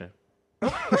correction.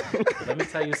 Let me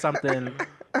tell you something.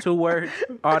 2-word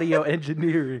audio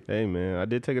engineering. Hey man, I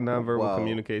did take a nonverbal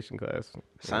communication class.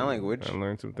 Sign language. I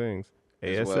learned some things.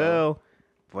 ASL. Well.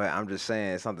 But I'm just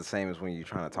saying, it's not the same as when you're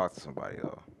trying to talk to somebody,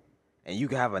 though. And you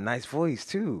can have a nice voice,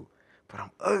 too. But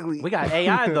I'm ugly. We got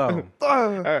AI, though.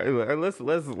 All right, let's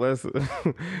wrangle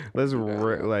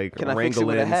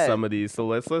in some of these. So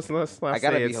let's not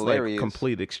say it's like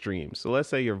complete extremes. So let's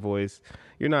say your voice,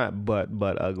 you're not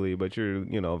butt ugly, but you're,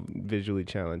 visually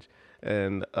challenged.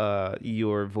 And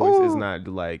your voice is not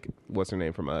like, what's her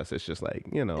name from Us? It's just like,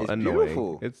 it's annoying.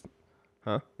 Beautiful.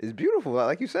 Huh? It's beautiful.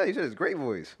 Like you said it's a great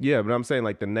voice. Yeah, but I'm saying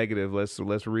like the negative, let's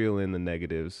reel in the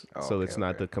negatives it's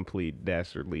not the complete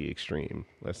dastardly extreme.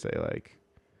 Let's say like,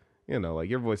 like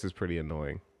your voice is pretty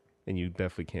annoying and you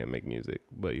definitely can't make music,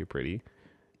 but you're pretty.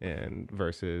 And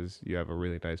versus you have a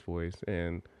really nice voice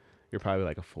and you're probably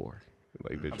like a 4.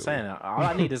 Like visually. I'm saying all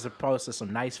I need is to post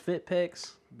some nice fit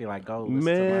pics. Be like,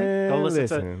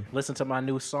 listen to my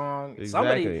new song. Exactly.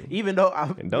 Somebody, even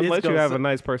though don't let you have a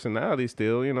nice personality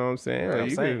still. You know what I'm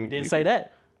saying? Like, didn't say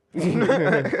that. I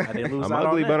didn't lose I'm out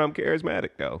ugly, on that. but I'm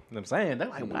charismatic though. I'm saying they're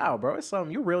like, wow, bro, it's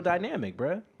something. You're real dynamic,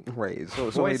 bro. Right. So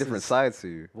many different sides to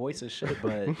you. Voice is shit,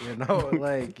 but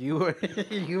like you are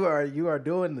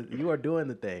doing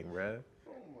the thing, bro.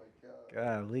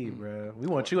 Golly, bro. We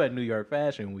want you at New York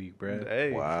Fashion Week, bro.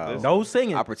 Hey, wow. No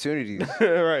singing. Opportunities.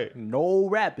 Right. No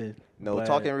rapping. No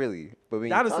talking really. But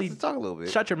when honestly, talk a little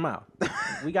bit. Shut your mouth.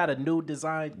 We got a new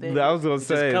design thing. I was going to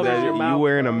say that you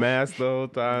wearing a mask the whole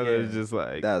time. Yeah. It's just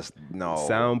like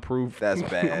soundproof. That's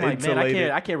bad. I'm like,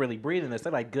 man, I can't really breathe in this.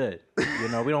 They're like, good. We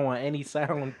don't want any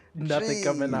sound, nothing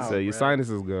coming out. So your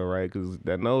sinuses go right because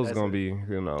that nose is going to be,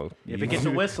 if it gets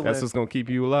to whistling. That's what's going to keep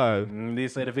you alive. They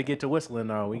said if it get to whistling,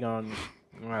 though, we're going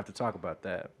to have to talk about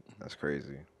that. That's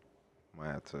crazy. Might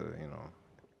have to,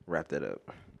 wrap that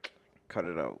up. Cut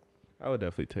it out. I would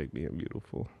definitely take being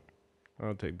beautiful. I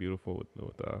would take beautiful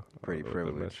with pretty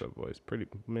privileged messed up voice. Pretty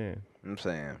man. I'm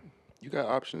saying you got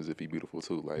options if you're beautiful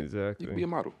too. Like exactly, you can be a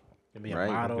model. You can be a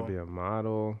model. I could be a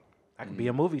model. I could be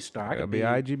a movie star. I could be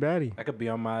IG baddie. I could be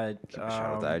on my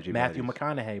Matthew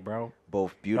McConaughey, bro.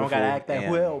 Both beautiful. Don't gotta act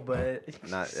that well, but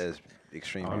not as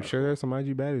extreme. I'm sure there's some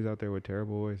IG baddies out there with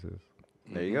terrible voices.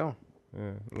 There you go.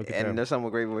 Yeah, look at and there's some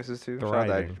with great voices too.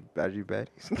 Thriving. Shout out to IG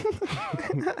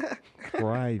baddies.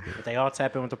 Thriving. But they all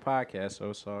tap in with the podcast, so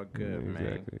it's all good,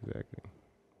 man. Exactly.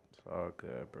 It's all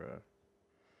good, bro.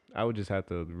 I would just have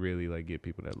to really like get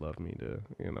people that love me to,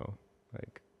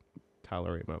 like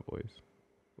tolerate my voice,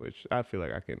 which I feel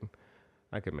like I can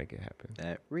make it happen.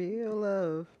 That real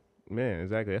love. Man,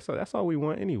 exactly. That's all we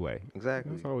want anyway.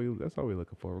 Exactly. That's all we're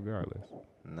looking for, regardless.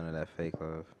 None of that fake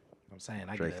love. I'm saying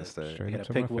I Drake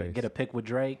get a pic with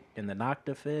Drake and the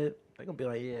Nocta fit. They gonna be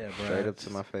like, yeah, bro. Straight up to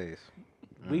my face.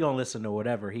 We gonna listen to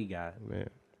whatever he got. Man.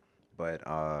 But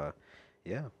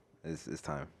yeah, it's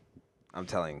time. I'm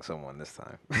telling someone this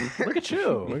time. Look at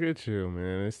you. Look at you,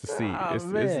 man. It's the seat.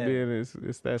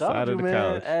 It's that Told side you, of the man.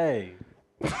 couch. Hey.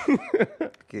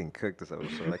 Getting cooked this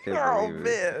episode. I can't believe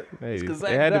it. Hey,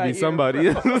 it had to be somebody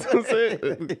else. Can't cook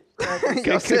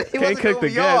the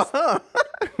guest.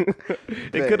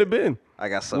 It could have been. I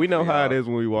got something. We know for how y'all. it is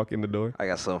when we walk in the door. I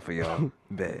got something for y'all.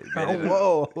 Bet.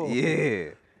 Whoa. Yeah.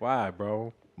 Why,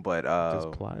 bro? But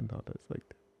just plotting all that. Like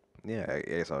that. Yeah. I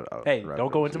guess I'll hey,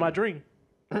 don't go into my dream.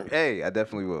 Hey, I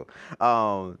definitely will.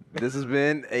 This has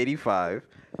been 85.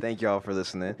 Thank y'all for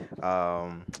listening.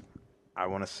 I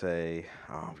want to say,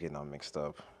 I'm getting all mixed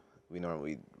up. We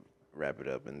normally wrap it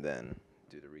up and then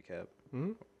do the recap.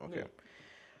 Mm-hmm. Okay. Yeah.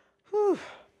 Whew.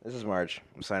 This is March.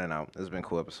 I'm signing out. This has been a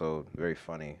cool episode. Very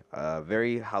funny.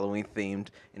 Very Halloween themed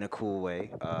in a cool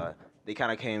way. They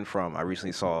kind of came from, I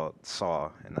recently saw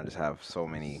Saw, and I just have so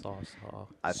many,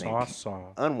 I think,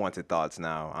 unwanted thoughts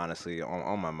now, honestly,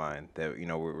 on my mind that,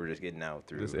 we're just getting out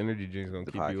through this energy drink's going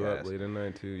to keep podcast. You up late at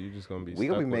night, too. You're just going to be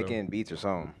We're going to be making beats or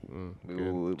something. We're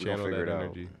going to figure it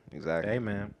energy. out. Exactly. Hey,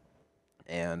 man.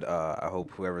 And I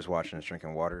hope whoever's watching is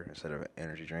drinking water instead of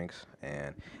energy drinks.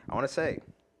 And I want to say,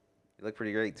 you look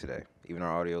pretty great today, even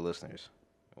our audio listeners.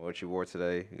 What you wore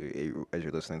today, as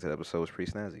you're listening to the episode, was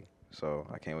pretty snazzy. So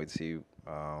I can't wait to see you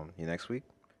next week.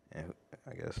 And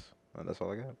I guess that's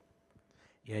all I got.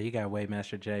 Yeah, you got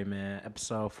Waymaster J, man.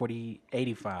 Episode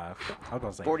 4085. I was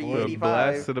going to say 4085.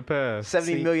 Blast to the past.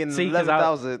 70 million,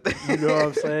 11,000. You know what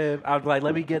I'm saying? I was like,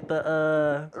 let me get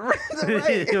the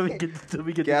let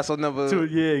me get Gas on number.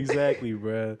 Yeah, exactly,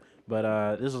 bro.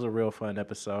 But this was a real fun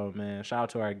episode, man. Shout out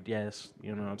to our guests.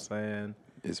 You know what I'm saying?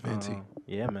 It's Venti.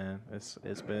 Yeah, man. It's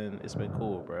been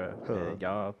cool, bro. And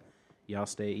y'all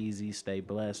stay easy, stay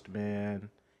blessed, man,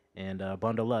 and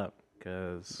bundle up.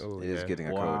 Because it is getting a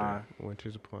colder.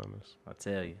 Winter's upon us. I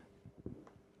tell you.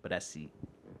 But that's it.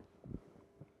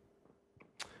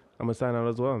 I'm going to sign out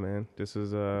as well, man. This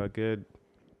is a good,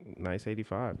 nice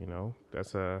 85, you know.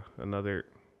 That's another...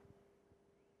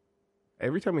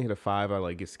 Every time we hit a 5, I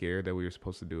like get scared that we were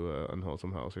supposed to do a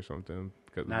Unwholesome House or something.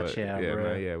 Not yet,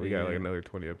 bro. We got like another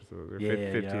 20 episodes or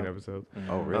 15 episodes. Mm-hmm.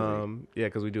 Oh, really? Yeah,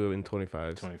 because we do it in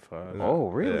 25. 25. Oh,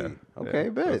 really? Yeah. Okay,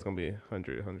 bet. So it's going to be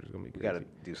 100. 100 is going to be crazy. We got to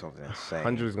do something insane.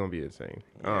 100 is going to be insane.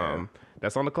 Yeah.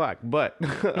 That's on the clock. But,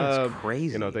 it's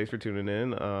crazy. You know, thanks for tuning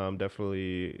in.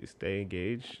 Definitely stay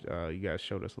engaged. You guys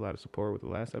showed us a lot of support with the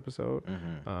last episode.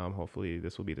 Mm-hmm. Hopefully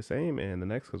this will be the same and the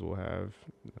next, because we'll have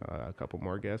a couple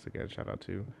more guests. Again, shout out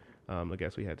to the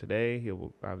guest we had today. He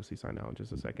will obviously sign out in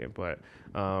just a second. But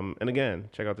and again,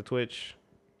 check out the Twitch,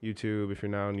 YouTube if you're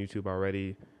not on YouTube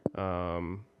already.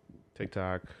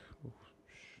 TikTok.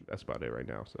 That's about it right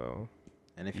now. So.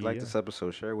 And if you like this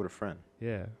episode, share it with a friend.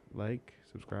 Yeah, like,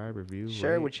 subscribe, review,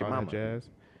 share it with your mama. Jazz.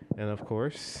 And of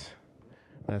course,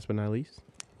 last but not least,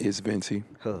 it's Venti.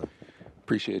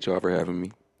 Appreciate y'all for having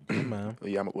me. Yeah, man.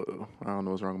 Yeah, I'm a little. I don't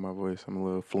know what's wrong with my voice. I'm a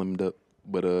little flimmed up,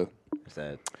 but It's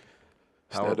that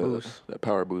power boost. That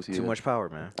power boost. Yeah. Too much power,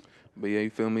 man. But yeah, you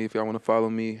feel me? If y'all want to follow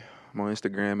me, I'm on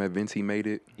Instagram at Venti Made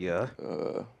It. Yeah.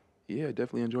 Yeah,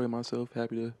 definitely enjoying myself.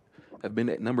 Happy to have been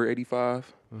at number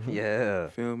 85. Yeah.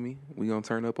 Feel me? We gonna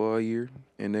turn up all year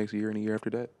and next year and the year after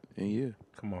that. And yeah.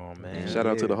 Come on, man. Shout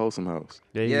out to the Wholesome House.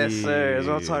 Yes, sir. That's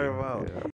what I'm talking about.